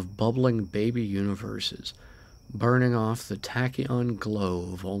of bubbling baby universes, burning off the tachyon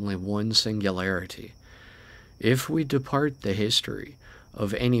glow of only one singularity, if we depart the history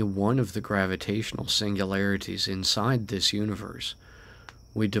of any one of the gravitational singularities inside this universe,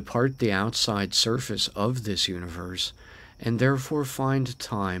 we depart the outside surface of this universe, and therefore find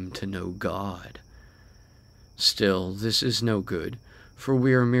time to know God. Still, this is no good, for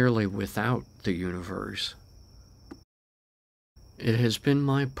we are merely without the universe. It has been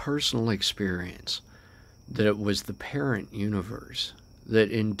my personal experience that it was the parent universe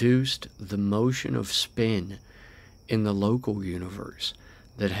that induced the motion of spin in the local universe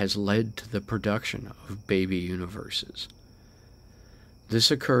that has led to the production of baby universes. This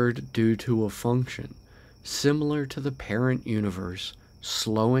occurred due to a function similar to the parent universe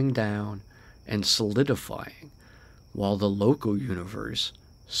slowing down and solidifying, while the local universe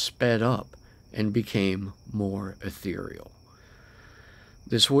sped up and became more ethereal.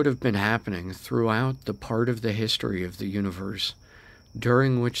 This would have been happening throughout the part of the history of the universe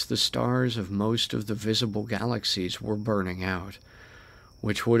during which the stars of most of the visible galaxies were burning out,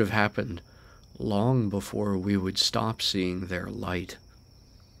 which would have happened long before we would stop seeing their light.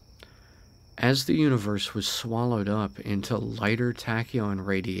 As the universe was swallowed up into lighter tachyon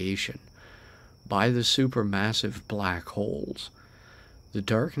radiation by the supermassive black holes, The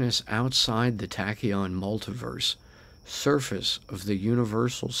darkness outside the tachyon multiverse surface of the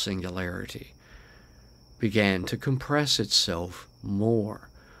universal singularity began to compress itself more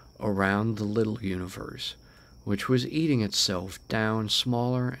around the little universe, which was eating itself down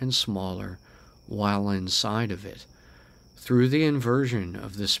smaller and smaller while inside of it. Through the inversion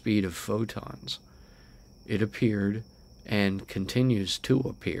of the speed of photons, it appeared, and continues to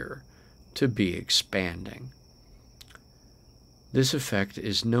appear, to be expanding. This effect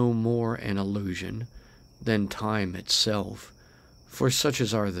is no more an illusion than time itself, for such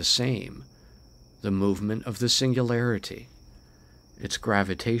as are the same, the movement of the singularity, its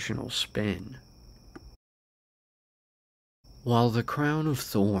gravitational spin. While the crown of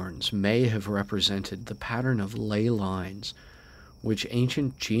thorns may have represented the pattern of ley lines which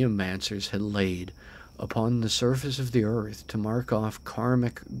ancient geomancers had laid upon the surface of the earth to mark off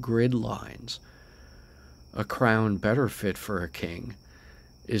karmic grid lines, a crown better fit for a king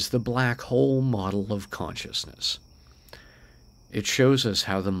is the black hole model of consciousness. It shows us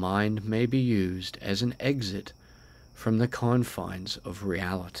how the mind may be used as an exit from the confines of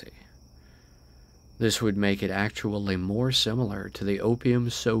reality. This would make it actually more similar to the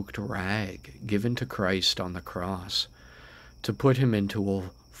opium-soaked rag given to Christ on the cross to put him into a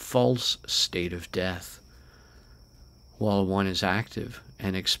false state of death. While one is active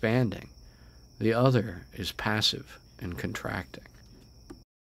and expanding, the other is passive and contracting.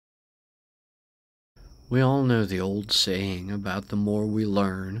 We all know the old saying about the more we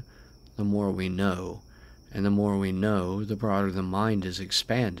learn, the more we know, and the more we know, the broader the mind is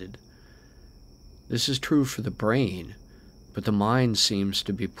expanded. This is true for the brain, but the mind seems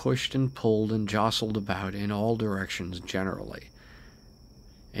to be pushed and pulled and jostled about in all directions generally,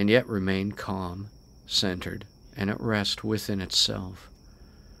 and yet remain calm, centered, and at rest within itself.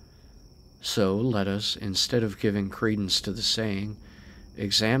 So let us, instead of giving credence to the saying,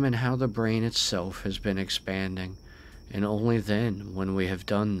 examine how the brain itself has been expanding, and only then, when we have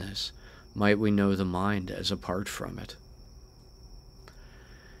done this, might we know the mind as apart from it.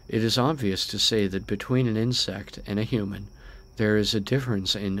 It is obvious to say that between an insect and a human, there is a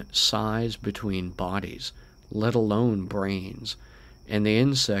difference in size between bodies, let alone brains, and the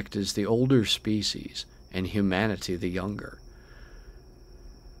insect is the older species, and humanity the younger.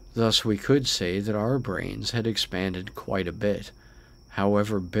 Thus we could say that our brains had expanded quite a bit.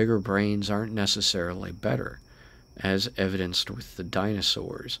 However, bigger brains aren't necessarily better, as evidenced with the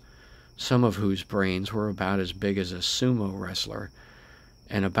dinosaurs, some of whose brains were about as big as a sumo wrestler,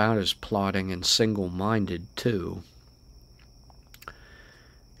 and about as plodding and single-minded, too.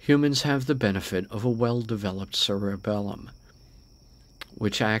 Humans have the benefit of a well-developed cerebellum,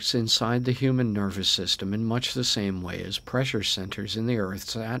 which acts inside the human nervous system in much the same way as pressure centers in the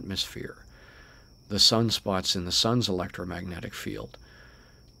Earth's atmosphere, the sunspots in the sun's electromagnetic field,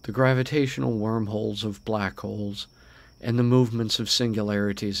 the gravitational wormholes of black holes, and the movements of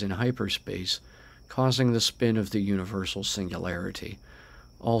singularities in hyperspace, causing the spin of the universal singularity,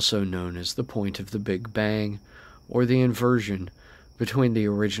 also known as the point of the Big Bang, or the inversion between the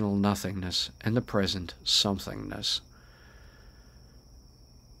original nothingness and the present somethingness.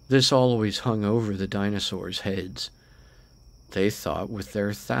 This always hung over the dinosaurs' heads. They thought with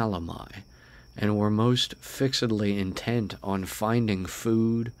their thalami, and were most fixedly intent on finding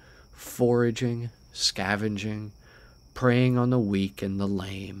food, foraging, scavenging, preying on the weak and the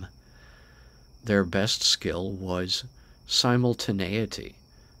lame. Their best skill was simultaneity,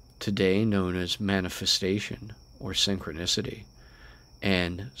 today known as manifestation or synchronicity,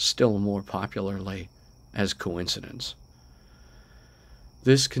 and still more popularly as coincidence.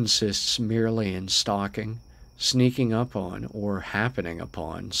 This consists merely in stalking, sneaking up on, or happening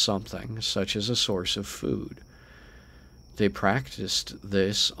upon something such as a source of food. They practiced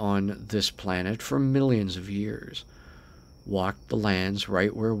this on this planet for millions of years, walked the lands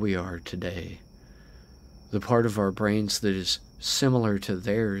right where we are today. The part of our brains that is similar to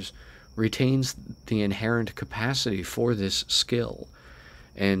theirs retains the inherent capacity for this skill,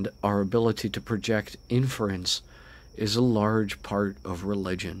 and our ability to project inference is a large part of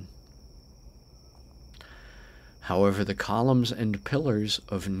religion. However, the columns and pillars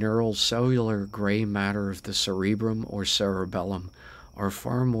of neural cellular gray matter of the cerebrum or cerebellum are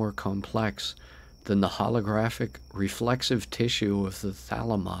far more complex than the holographic reflexive tissue of the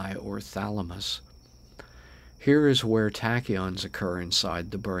thalami or thalamus. Here is where tachyons occur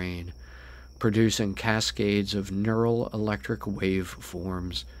inside the brain, producing cascades of neural electric wave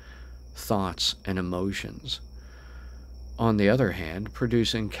forms, thoughts, and emotions. On the other hand,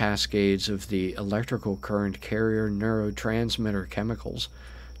 producing cascades of the electrical current carrier neurotransmitter chemicals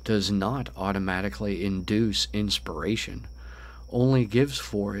does not automatically induce inspiration only gives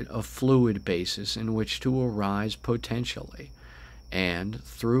for it a fluid basis in which to arise potentially, and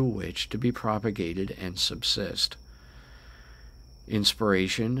through which to be propagated and subsist.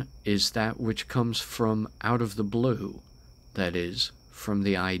 Inspiration is that which comes from out of the blue, that is, from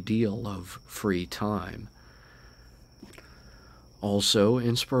the ideal of free time. Also,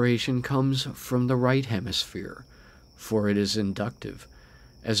 inspiration comes from the right hemisphere, for it is inductive,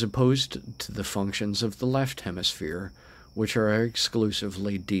 as opposed to the functions of the left hemisphere, which are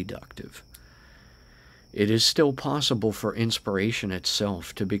exclusively deductive. It is still possible for inspiration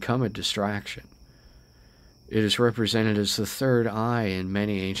itself to become a distraction. It is represented as the third eye in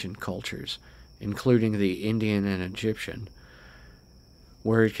many ancient cultures, including the Indian and Egyptian,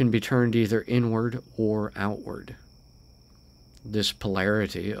 where it can be turned either inward or outward. This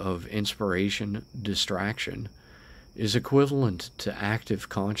polarity of inspiration-distraction is equivalent to active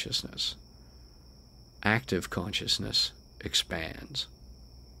consciousness. Active consciousness expands.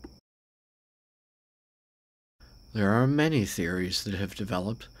 There are many theories that have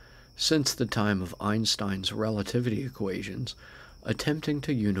developed since the time of Einstein's relativity equations, attempting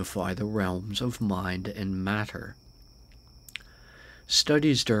to unify the realms of mind and matter.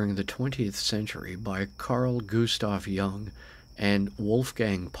 Studies during the 20th century by Carl Gustav Jung and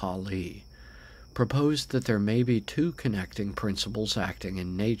Wolfgang Pauli proposed that there may be two connecting principles acting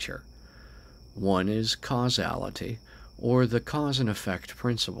in nature. One is causality, or the cause and effect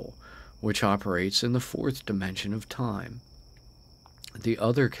principle, which operates in the fourth dimension of time. The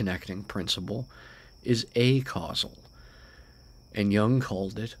other connecting principle is acausal, and Jung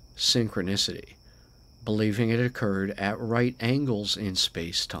called it synchronicity, believing it occurred at right angles in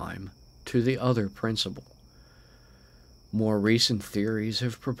space-time to the other principle. More recent theories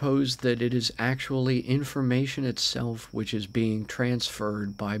have proposed that it is actually information itself which is being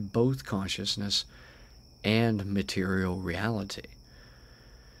transferred by both consciousness and material reality.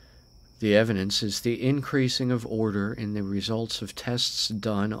 The evidence is the increasing of order in the results of tests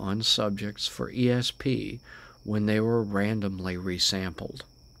done on subjects for ESP when they were randomly resampled.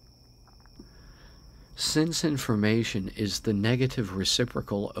 Since information is the negative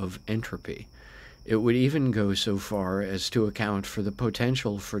reciprocal of entropy, it would even go so far as to account for the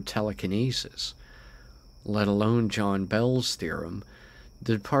potential for telekinesis, let alone John Bell's theorem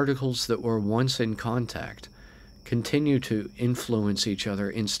that particles that were once in contact continue to influence each other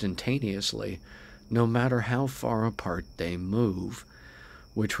instantaneously no matter how far apart they move,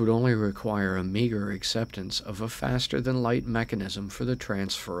 which would only require a meager acceptance of a faster-than-light mechanism for the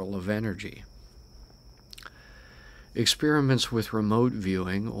transferal of energy. Experiments with remote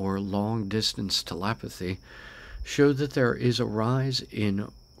viewing or long-distance telepathy show that there is a rise in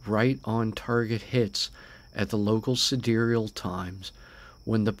right-on-target hits at the local sidereal times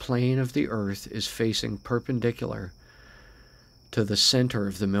when the plane of the Earth is facing perpendicular to the center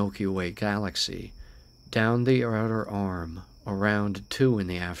of the Milky Way galaxy, down the outer arm around 2 in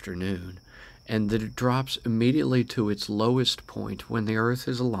the afternoon, and that it drops immediately to its lowest point when the Earth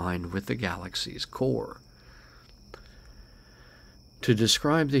is aligned with the galaxy's core. To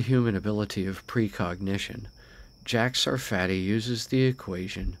describe the human ability of precognition, Jack Sarfati uses the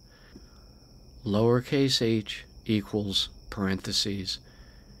equation lowercase h equals parentheses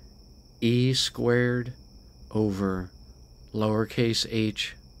e squared over lowercase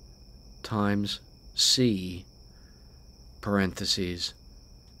h times c parentheses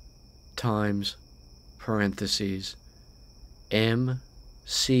times parentheses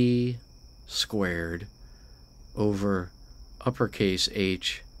mc squared over uppercase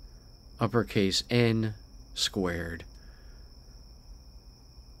h uppercase n squared,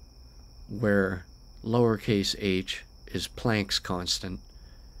 where lowercase h is Planck's constant,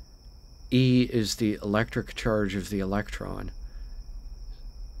 E is the electric charge of the electron,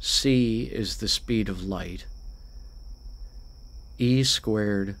 c is the speed of light, E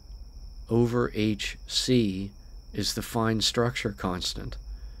squared over hc is the fine structure constant,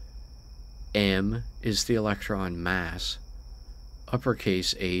 m is the electron mass,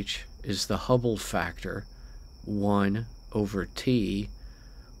 uppercase H is the Hubble factor, 1 over T,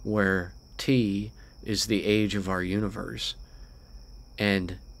 where T is the age of our universe,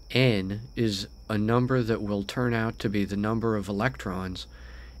 and N is a number that will turn out to be the number of electrons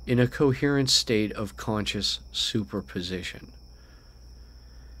in a coherent state of conscious superposition.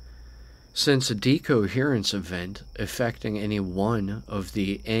 Since a decoherence event affecting any one of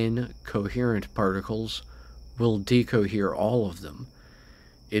the N coherent particles will decohere all of them,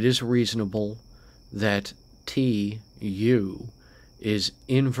 it is reasonable that Tu is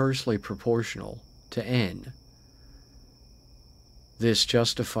inversely proportional to N. This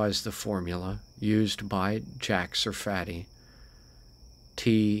justifies the formula used by Jack Sarfati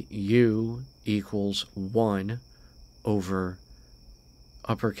Tu equals 1 over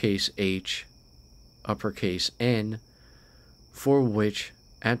uppercase H, uppercase N, for which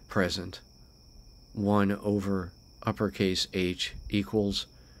at present 1 over uppercase H equals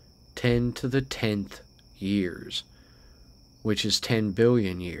 10 to the 10th years, which is 10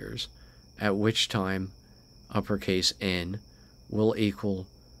 billion years, at which time uppercase N will equal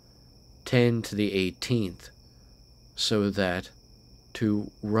 10 to the 18th, so that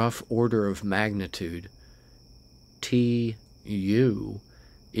to rough order of magnitude, Tu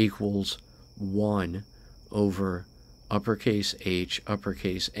equals 1 over uppercase H,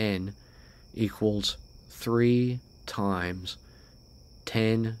 uppercase N equals 3 times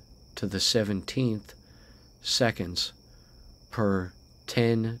 10 to the 17th seconds per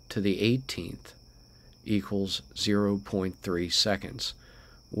 10 to the 18th equals 0.3 seconds,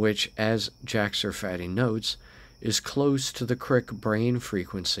 which, as Jack Sarfati notes, is close to the Crick brain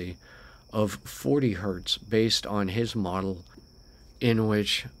frequency of 40 Hz based on his model, in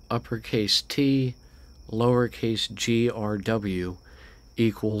which uppercase T, lowercase grw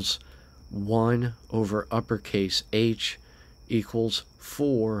equals 1 over uppercase H equals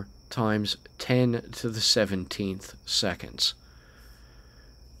 4 times 10 to the 17th seconds.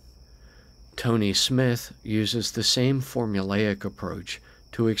 Tony Smith uses the same formulaic approach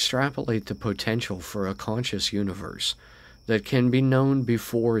to extrapolate the potential for a conscious universe that can be known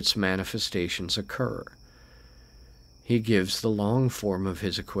before its manifestations occur. He gives the long form of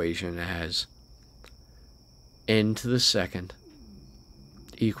his equation as n to the second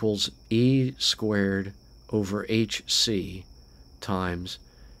equals e squared over hc times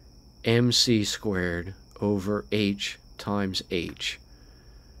mc squared over h times h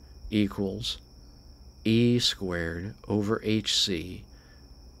equals e squared over hc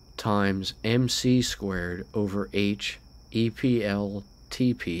times mc squared over h EPL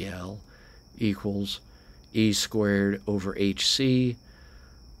TPL equals e squared over hc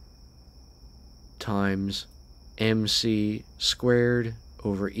times mc squared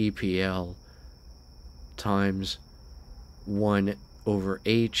over EPL times 1 over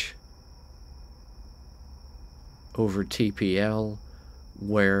h over TPL,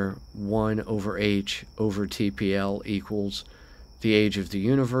 where 1 over h over TPL equals the age of the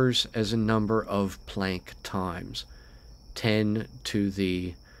universe as a number of Planck times, 10 to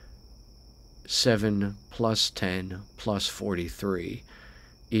the 7 plus 10 plus 43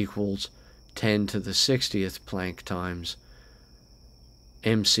 equals 10 to the 60th Planck times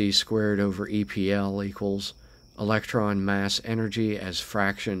mc squared over EPL equals electron mass energy as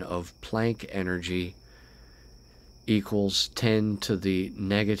fraction of Planck energy equals 10 to the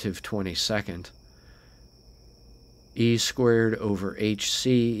negative 22nd. E squared over hc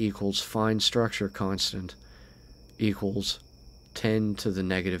equals fine structure constant equals 10 to the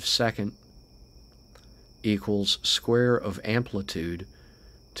negative second equals square of amplitude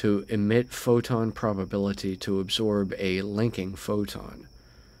to emit photon probability to absorb a linking photon.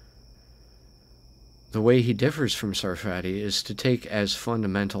 The way he differs from Sarfati is to take as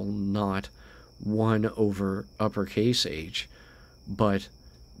fundamental not 1 over uppercase h, but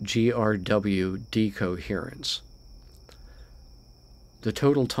GRW decoherence. The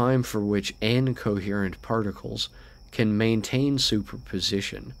total time for which n coherent particles can maintain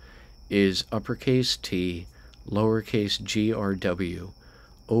superposition is uppercase T, lowercase grw,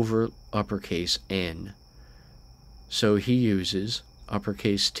 over uppercase n. So he uses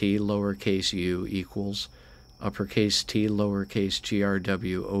uppercase T, lowercase u equals uppercase T, lowercase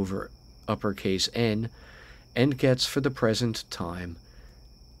grw over uppercase n, and gets for the present time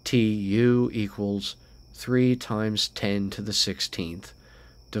Tu equals 3 times 10 to the 16th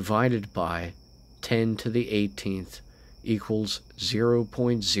divided by 10 to the 18th equals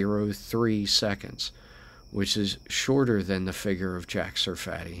 0.03 seconds, which is shorter than the figure of Jack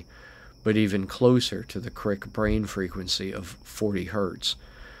Sarfati, but even closer to the Crick brain frequency of 40 Hz.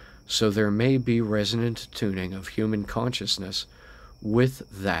 So there may be resonant tuning of human consciousness with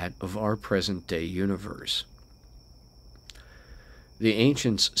that of our present-day universe. The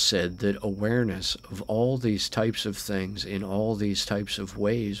ancients said that awareness of all these types of things in all these types of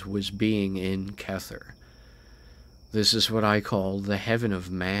ways was being in Kether. This is what I call the heaven of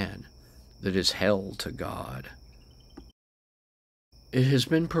man that is hell to God. It has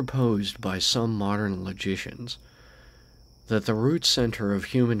been proposed by some modern logicians that the root center of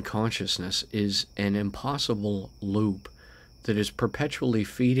human consciousness is an impossible loop that is perpetually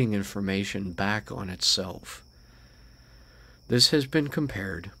feeding information back on itself. This has been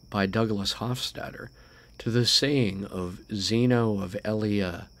compared by Douglas Hofstadter to the saying of Zeno of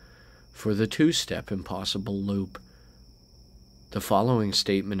Elea for the two-step impossible loop, the following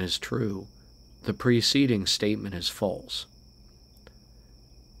statement is true, the preceding statement is false,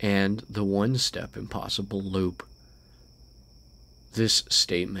 and the one-step impossible loop, this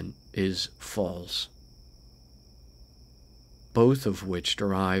statement is false, both of which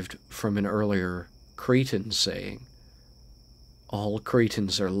derived from an earlier Cretan saying, "All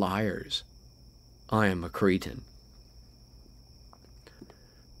Cretans are liars. I am a Cretan."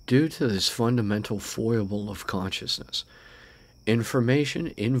 Due to this fundamental foible of consciousness,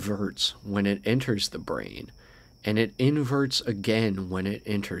 information inverts when it enters the brain, and it inverts again when it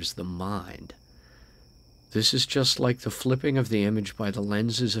enters the mind. This is just like the flipping of the image by the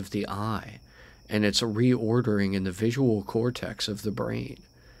lenses of the eye, and its reordering in the visual cortex of the brain.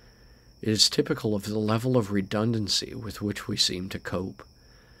 It is typical of the level of redundancy with which we seem to cope.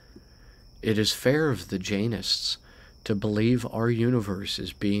 It is fair of the Jainists to believe our universe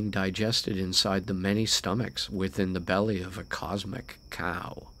is being digested inside the many stomachs within the belly of a cosmic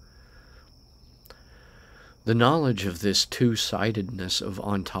cow. The knowledge of this two-sidedness of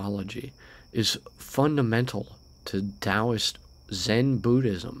ontology is fundamental to Taoist Zen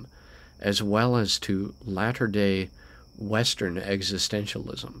Buddhism as well as to latter-day Western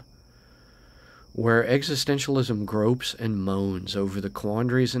existentialism, where existentialism gropes and moans over the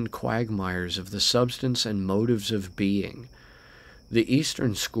quandaries and quagmires of the substance and motives of being. The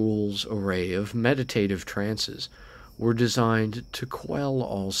Eastern school's array of meditative trances were designed to quell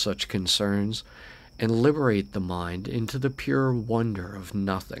all such concerns and liberate the mind into the pure wonder of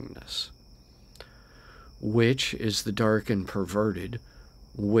nothingness. Which is the dark and perverted,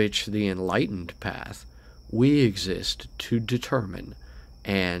 which the enlightened path we exist to determine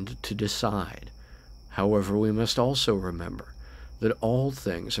and to decide. However, we must also remember that all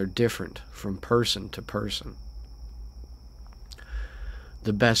things are different from person to person.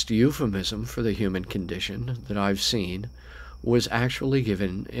 The best euphemism for the human condition that I've seen was actually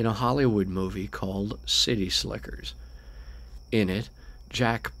given in a Hollywood movie called City Slickers. In it,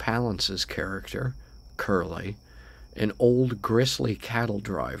 Jack Palance's character, Curly, an old gristly cattle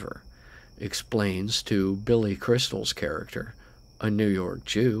driver, explains to Billy Crystal's character, a New York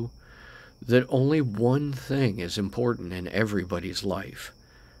Jew, that only one thing is important in everybody's life,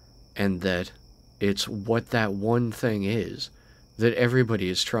 and that it's what that one thing is that everybody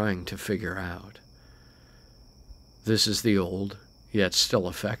is trying to figure out. This is the old, yet still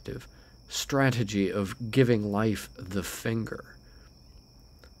effective, strategy of giving life the finger.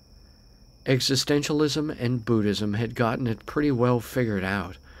 Existentialism and Buddhism had gotten it pretty well figured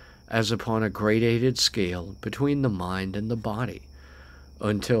out, as upon a gradated scale between the mind and the body,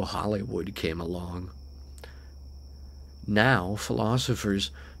 until Hollywood came along. Now,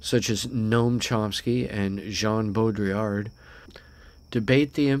 philosophers such as Noam Chomsky and Jean Baudrillard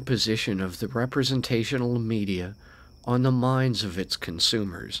debate the imposition of the representational media on the minds of its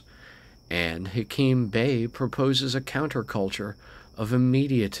consumers, and Hakim Bey proposes a counterculture of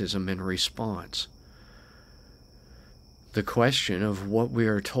immediatism in response. The question of what we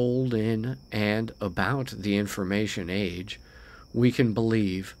are told in and about the information age we can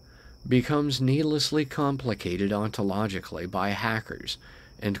believe becomes needlessly complicated ontologically by hackers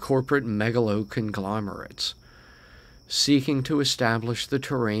and corporate megalo-conglomerates, seeking to establish the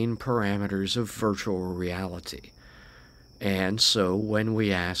terrain parameters of virtual reality. And so when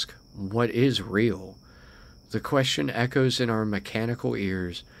we ask, what is real? The question echoes in our mechanical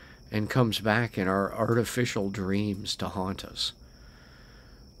ears and comes back in our artificial dreams to haunt us.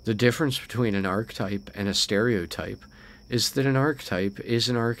 The difference between an archetype and a stereotype is that an archetype is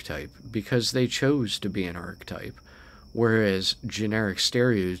an archetype because they chose to be an archetype, whereas generic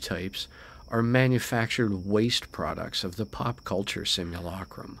stereotypes are manufactured waste products of the pop culture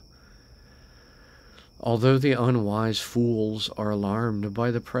simulacrum. Although the unwise fools are alarmed by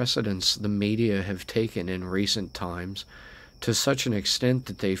the precedents the media have taken in recent times to such an extent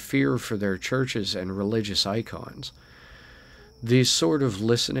that they fear for their churches and religious icons, these sort of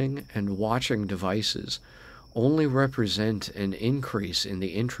listening and watching devices only represent an increase in the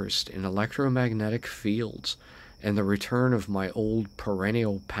interest in electromagnetic fields and the return of my old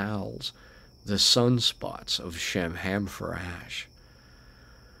perennial pals, the sunspots of Shem-Ham-Farash.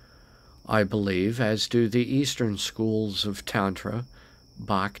 I believe, as do the Eastern schools of Tantra,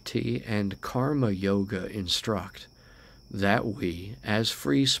 Bhakti, and Karma Yoga instruct, that we, as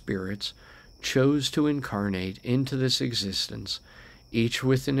free spirits, chose to incarnate into this existence, each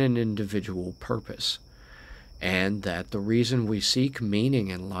within an individual purpose, and that the reason we seek meaning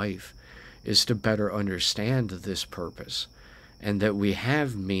in life is to better understand this purpose, and that we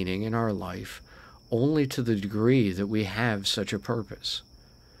have meaning in our life only to the degree that we have such a purpose.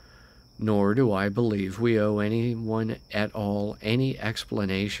 Nor do I believe we owe anyone at all any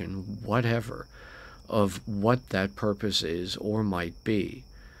explanation whatever of what that purpose is or might be.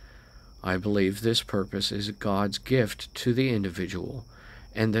 I believe this purpose is God's gift to the individual,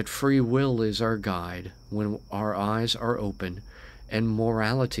 and that free will is our guide when our eyes are open, and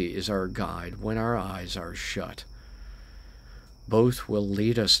morality is our guide when our eyes are shut. Both will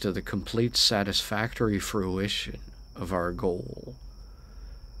lead us to the complete satisfactory fruition of our goal.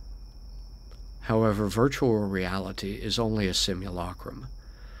 However, virtual reality is only a simulacrum.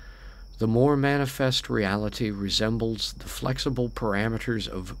 The more manifest reality resembles the flexible parameters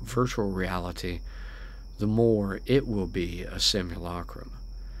of virtual reality, the more it will be a simulacrum.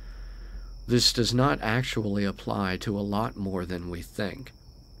 This does not actually apply to a lot more than we think.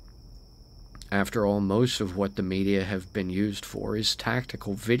 After all, most of what the media have been used for is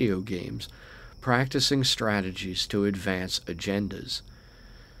tactical video games, practicing strategies to advance agendas.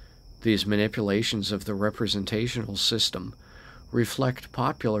 These manipulations of the representational system reflect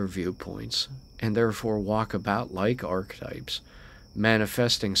popular viewpoints, and therefore walk about like archetypes,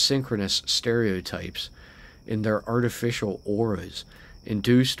 manifesting synchronous stereotypes in their artificial auras,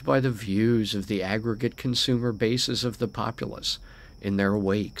 induced by the views of the aggregate consumer bases of the populace in their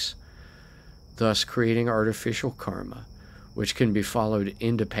wakes, thus creating artificial karma, which can be followed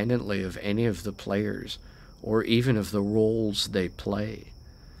independently of any of the players, or even of the roles they play.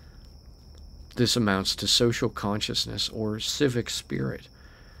 This amounts to social consciousness or civic spirit.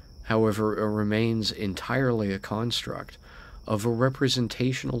 However, it remains entirely a construct of a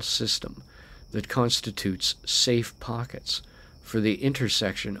representational system that constitutes safe pockets for the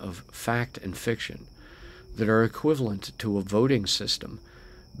intersection of fact and fiction that are equivalent to a voting system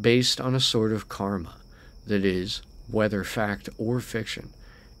based on a sort of karma that is, whether fact or fiction,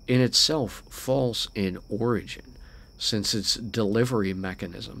 in itself false in origin, since its delivery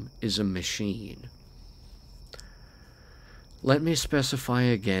mechanism is a machine. Let me specify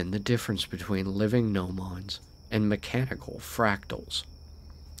again the difference between living gnomons and mechanical fractals.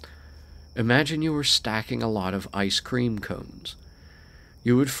 Imagine you were stacking a lot of ice cream cones.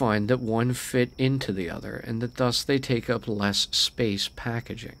 You would find that one fit into the other, and that thus they take up less space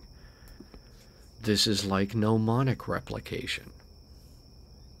packaging. This is like mnemonic replication.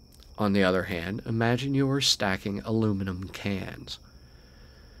 On the other hand, imagine you are stacking aluminum cans.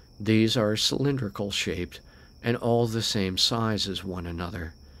 These are cylindrical shaped and all the same size as one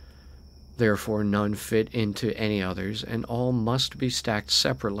another. Therefore, none fit into any others, and all must be stacked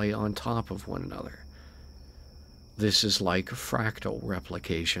separately on top of one another. This is like fractal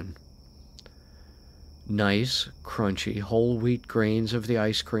replication. Nice, crunchy, whole wheat grains of the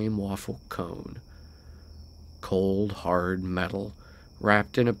ice cream waffle cone. Cold, hard metal,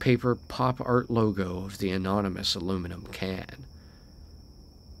 wrapped in a paper pop art logo of the anonymous aluminum can.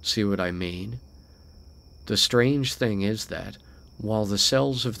 See what I mean? The strange thing is that, while the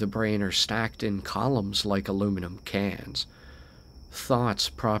cells of the brain are stacked in columns like aluminum cans, thoughts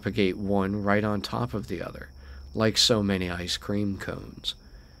propagate one right on top of the other, like so many ice cream cones.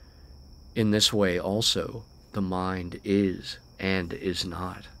 In this way also, the mind is and is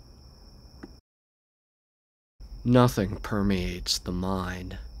not. Nothing permeates the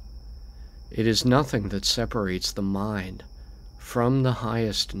mind. It is nothing that separates the mind from the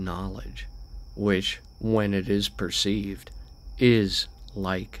highest knowledge, which, when it is perceived, is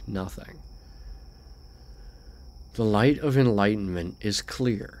like nothing. The light of enlightenment is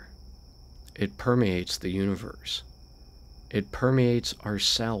clear. It permeates the universe. It permeates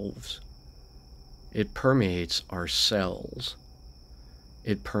ourselves. It permeates our cells.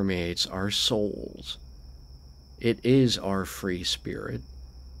 It permeates our souls. It is our free spirit.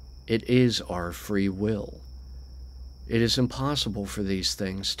 It is our free will. It is impossible for these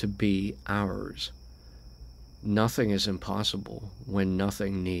things to be ours. Nothing is impossible when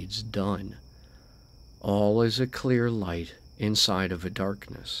nothing needs done. All is a clear light inside of a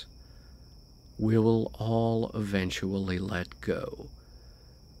darkness. We will all eventually let go.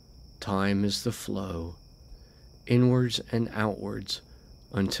 Time is the flow, inwards and outwards,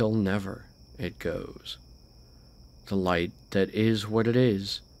 until never it goes. The light that is what it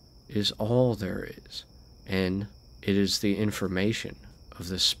is all there is, and it is the information of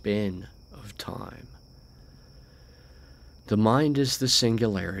the spin of time. The mind is the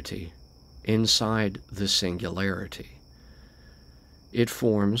singularity inside the singularity. It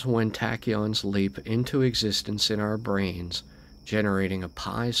forms when tachyons leap into existence in our brains, generating a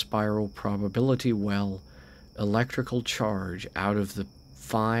pi spiral probability well electrical charge out of the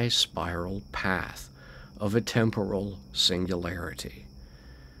phi spiral path of a temporal singularity.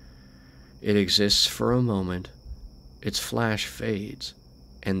 It exists for a moment, its flash fades,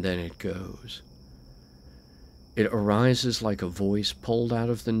 and then it goes. It arises like a voice pulled out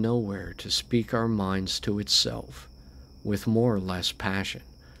of the nowhere to speak our minds to itself, with more or less passion,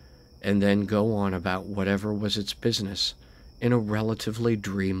 and then go on about whatever was its business in a relatively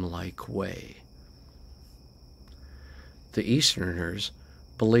dreamlike way. The Easterners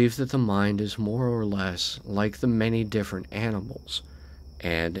believe that the mind is more or less like the many different animals,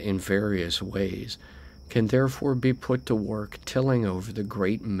 and in various ways can therefore be put to work tilling over the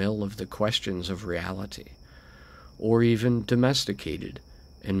great mill of the questions of reality, or even domesticated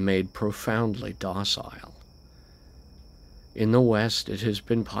and made profoundly docile. In the West, it has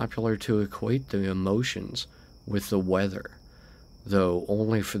been popular to equate the emotions with the weather, though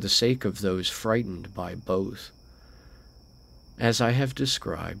only for the sake of those frightened by both. As I have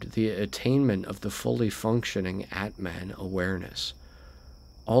described, the attainment of the fully functioning Atman awareness,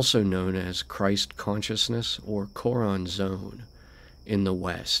 also known as Christ consciousness or Koran zone in the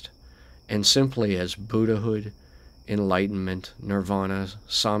West, and simply as Buddhahood, enlightenment, nirvana,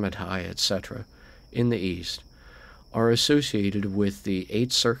 samadhi, etc. in the East, are associated with the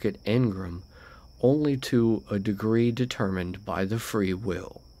Eighth Circuit engram only to a degree determined by the free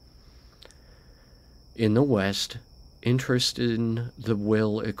will. In the West, interest in the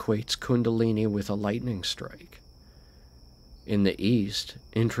will equates Kundalini with a lightning strike. In the East,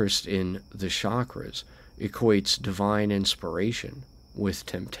 interest in the chakras equates divine inspiration with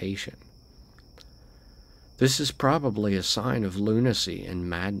temptation. This is probably a sign of lunacy and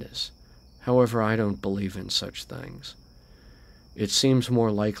madness. However, I don't believe in such things. It seems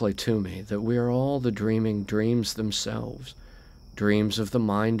more likely to me that we are all the dreaming dreams themselves, dreams of the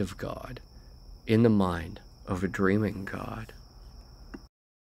mind of God, in the mind of a dreaming God.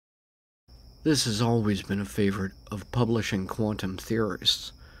 This has always been a favorite of publishing quantum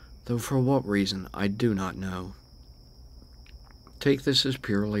theorists, though for what reason I do not know. Take this as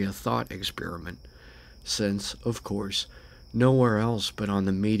purely a thought experiment, since, of course, nowhere else but on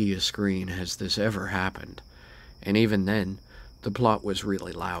the media screen has this ever happened, and even then, the plot was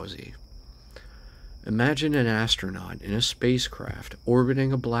really lousy. Imagine an astronaut in a spacecraft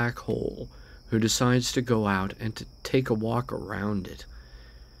orbiting a black hole who decides to go out and to take a walk around it.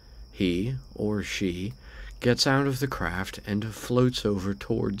 He, or she, gets out of the craft and floats over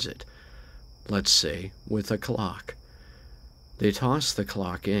towards it, let's say, with a clock. They toss the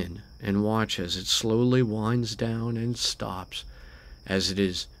clock in and watch as it slowly winds down and stops as it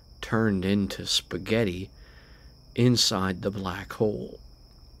is turned into spaghetti inside the black hole.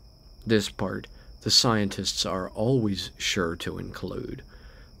 This part the scientists are always sure to include.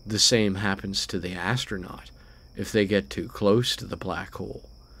 The same happens to the astronaut if they get too close to the black hole.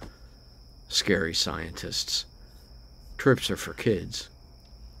 Scary scientists. Trips are for kids.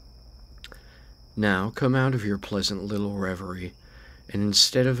 Now come out of your pleasant little reverie, and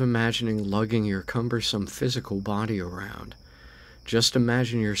instead of imagining lugging your cumbersome physical body around, just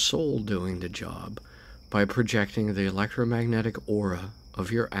imagine your soul doing the job by projecting the electromagnetic aura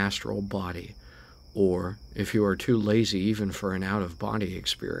of your astral body, or, if you are too lazy even for an out-of-body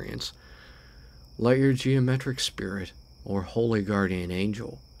experience, let your geometric spirit or holy guardian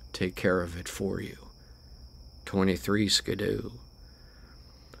angel take care of it for you. 23 Skidoo.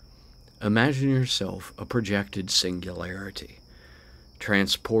 Imagine yourself a projected singularity,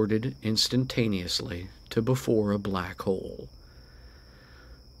 transported instantaneously to before a black hole.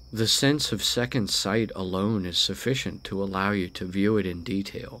 The sense of second sight alone is sufficient to allow you to view it in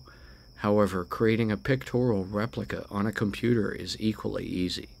detail. However, creating a pictorial replica on a computer is equally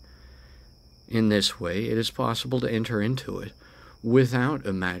easy. In this way, it is possible to enter into it without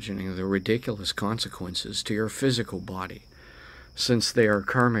imagining the ridiculous consequences to your physical body, since they are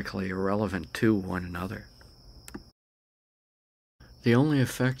karmically irrelevant to one another. The only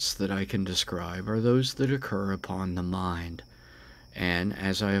effects that I can describe are those that occur upon the mind, and,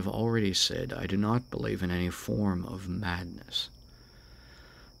 as I have already said, I do not believe in any form of madness.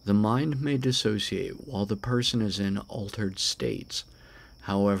 The mind may dissociate while the person is in altered states.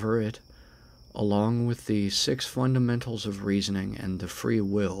 However, it, along with the 6 fundamentals of reasoning and the free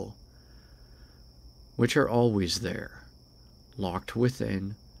will, which are always there, locked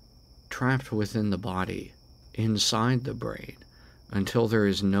within, trapped within the body, inside the brain, until there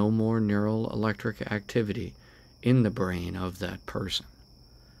is no more neural electric activity in the brain of that person.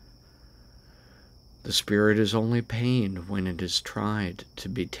 The spirit is only pained when it is tried to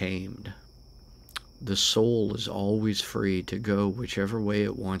be tamed. The soul is always free to go whichever way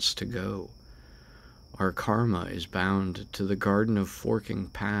it wants to go. Our karma is bound to the garden of forking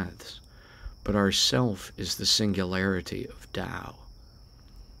paths, but our self is the singularity of Tao.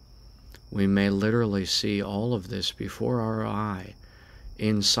 We may literally see all of this before our eye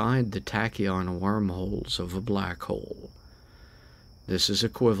inside the tachyon wormholes of a black hole. This is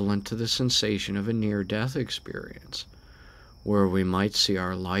equivalent to the sensation of a near-death experience, where we might see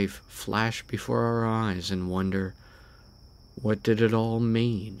our life flash before our eyes and wonder, what did it all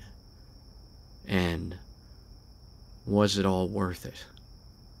mean? And was it all worth it?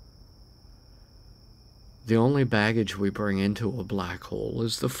 The only baggage we bring into a black hole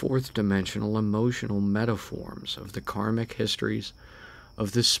is the fourth-dimensional emotional metaforms of the karmic histories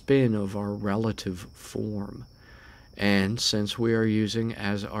of the spin of our relative form. And since we are using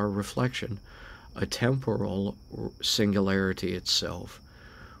as our reflection a temporal singularity itself,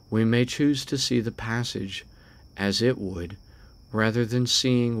 we may choose to see the passage as it would, rather than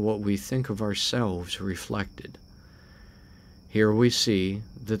seeing what we think of ourselves reflected. Here we see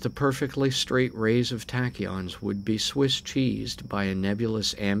that the perfectly straight rays of tachyons would be Swiss cheesed by a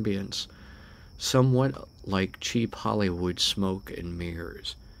nebulous ambience, somewhat like cheap Hollywood smoke and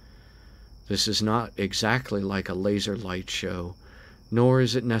mirrors. This is not exactly like a laser light show, nor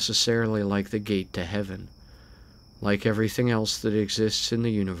is it necessarily like the gate to heaven. Like everything else that exists in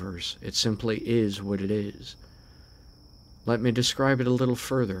the universe, it simply is what it is. Let me describe it a little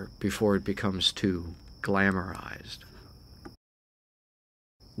further before it becomes too glamorized.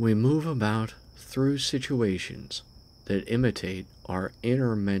 We move about through situations that imitate our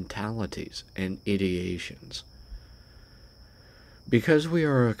inner mentalities and ideations. Because we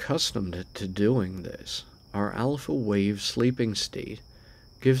are accustomed to doing this, our alpha wave sleeping state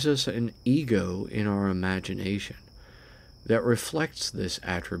gives us an ego in our imagination that reflects this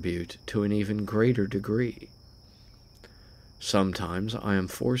attribute to an even greater degree. Sometimes I am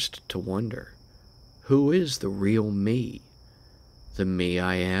forced to wonder, who is the real me? The me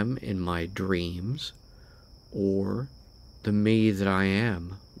I am in my dreams, or the me that I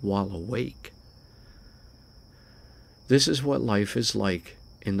am while awake? This is what life is like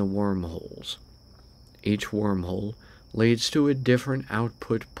in the wormholes. Each wormhole leads to a different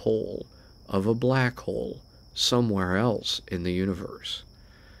output pole of a black hole somewhere else in the universe.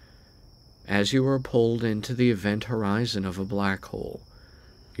 As you are pulled into the event horizon of a black hole,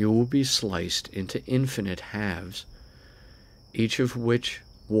 you will be sliced into infinite halves, each of which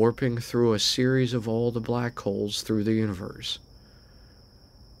warping through a series of all the black holes through the universe.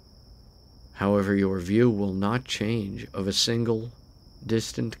 However, your view will not change of a single,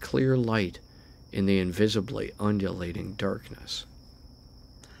 distant, clear light in the invisibly undulating darkness.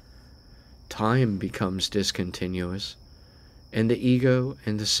 Time becomes discontinuous, and the ego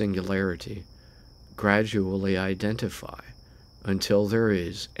and the singularity gradually identify until there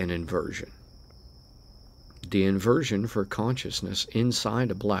is an inversion. The inversion for consciousness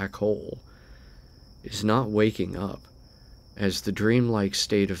inside a black hole is not waking up, as the dreamlike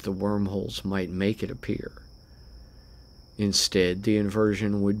state of the wormholes might make it appear. Instead, the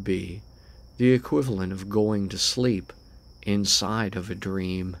inversion would be the equivalent of going to sleep inside of a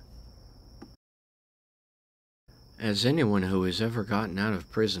dream. As anyone who has ever gotten out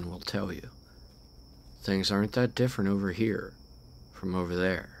of prison will tell you, things aren't that different over here from over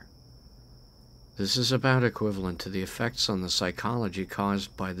there. This is about equivalent to the effects on the psychology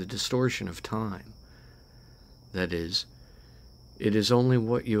caused by the distortion of time. That is, it is only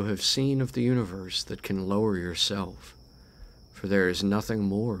what you have seen of the universe that can lower yourself, for there is nothing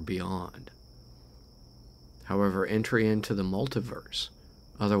more beyond. However, entry into the multiverse,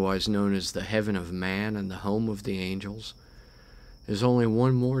 otherwise known as the heaven of man and the home of the angels, is only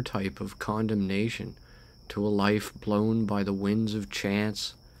one more type of condemnation to a life blown by the winds of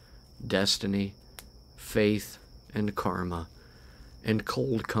chance, destiny, faith, and karma, and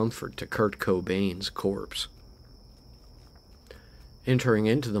cold comfort to Kurt Cobain's corpse. Entering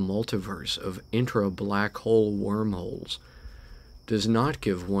into the multiverse of intra-black hole wormholes does not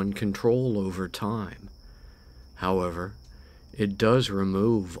give one control over time. However, it does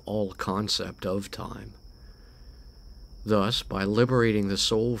remove all concept of time. Thus, by liberating the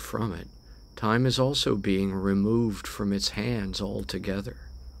soul from it, time is also being removed from its hands altogether.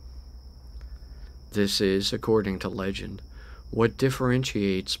 This is, according to legend, what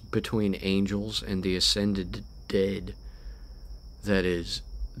differentiates between angels and the ascended dead. That is,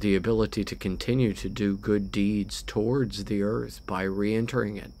 the ability to continue to do good deeds towards the earth by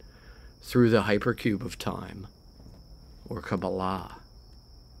re-entering it through the hypercube of time, or Kabbalah.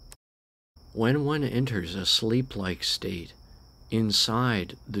 When one enters a sleep-like state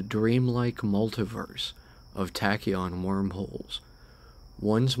inside the dreamlike multiverse of tachyon wormholes,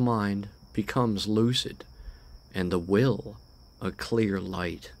 one's mind becomes lucid, and the will a clear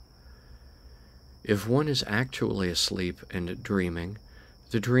light. If one is actually asleep and dreaming,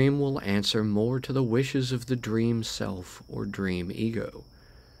 The dream will answer more to the wishes of the dream self or dream ego.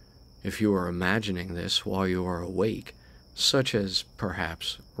 If you are imagining this while you are awake, such as,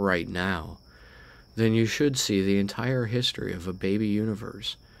 perhaps, right now, then you should see the entire history of a baby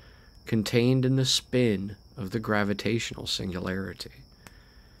universe contained in the spin of the gravitational singularity.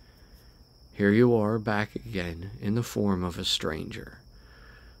 Here you are back again in the form of a stranger.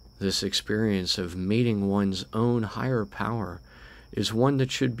 This experience of meeting one's own higher power is one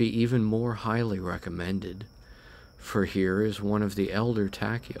that should be even more highly recommended, for here is one of the elder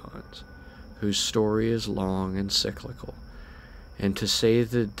tachyons, whose story is long and cyclical, and to say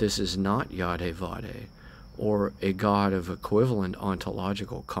that this is not Yadevade, or a god of equivalent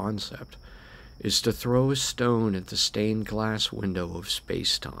ontological concept, is to throw a stone at the stained glass window of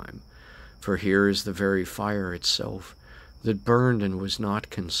space-time, for here is the very fire itself that burned and was not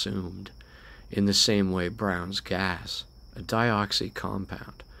consumed, in the same way Brown's gas, a dioxy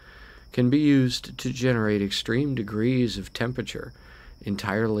compound, can be used to generate extreme degrees of temperature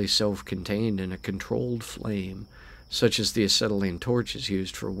entirely self-contained in a controlled flame, such as the acetylene torches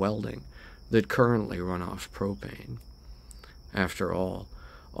used for welding that currently run off propane. After all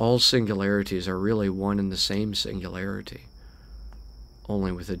singularities are really one and the same singularity,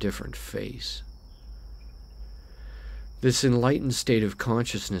 only with a different face. This enlightened state of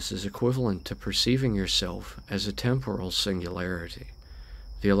consciousness is equivalent to perceiving yourself as a temporal singularity,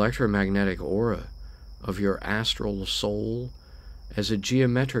 the electromagnetic aura of your astral soul as a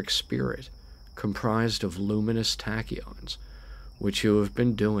geometric spirit comprised of luminous tachyons, which you have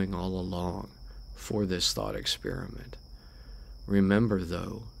been doing all along for this thought experiment. Remember,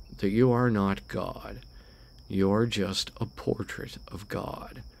 though, that you are not God. You are just a portrait of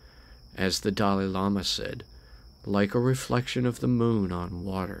God. As the Dalai Lama said, like a reflection of the moon on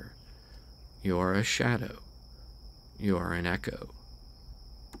water. You are a shadow. You are an echo.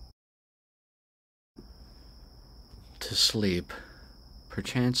 To sleep,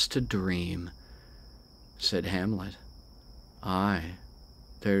 perchance to dream, said Hamlet. Aye,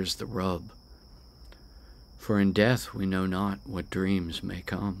 there's the rub. For in death we know not what dreams may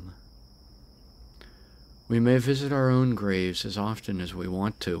come. We may visit our own graves as often as we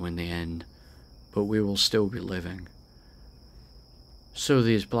want to in the end, but we will still be living. So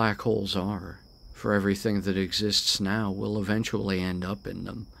these black holes are, for everything that exists now will eventually end up in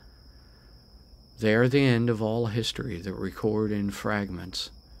them. They are the end of all history that record in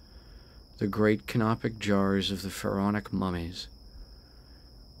fragments, the great canopic jars of the pharaonic mummies,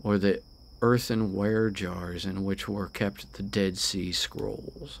 or the earthenware jars in which were kept the Dead Sea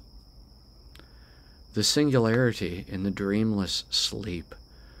Scrolls. The singularity in the dreamless sleep,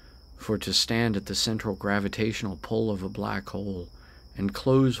 for to stand at the central gravitational pull of a black hole and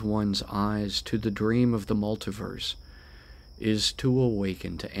close one's eyes to the dream of the multiverse, is to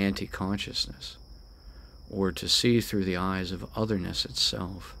awaken to anti-consciousness, or to see through the eyes of otherness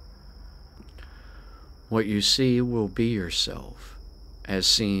itself. What you see will be yourself, as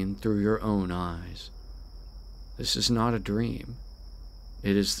seen through your own eyes. This is not a dream.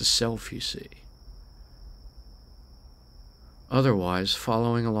 It is the self you see. Otherwise,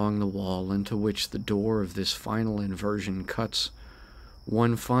 following along the wall into which the door of this final inversion cuts,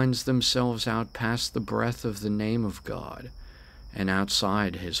 one finds themselves out past the breath of the name of God and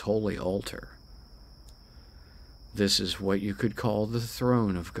outside his holy altar. This is what you could call the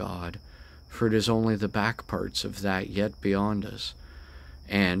throne of God, for it is only the back parts of that yet beyond us,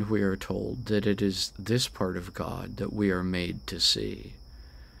 and we are told that it is this part of God that we are made to see.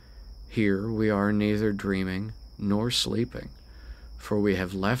 Here we are neither dreaming nor sleeping, for we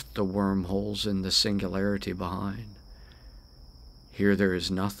have left the wormholes in the singularity behind. Here there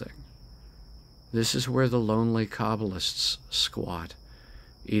is nothing. This is where the lonely Kabbalists squat,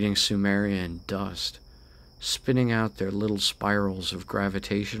 eating Sumerian dust, spinning out their little spirals of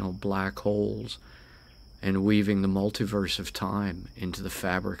gravitational black holes, and weaving the multiverse of time into the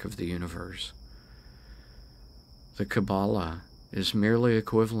fabric of the universe. The Kabbalah is merely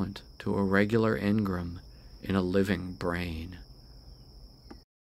equivalent to a regular engram in a living brain.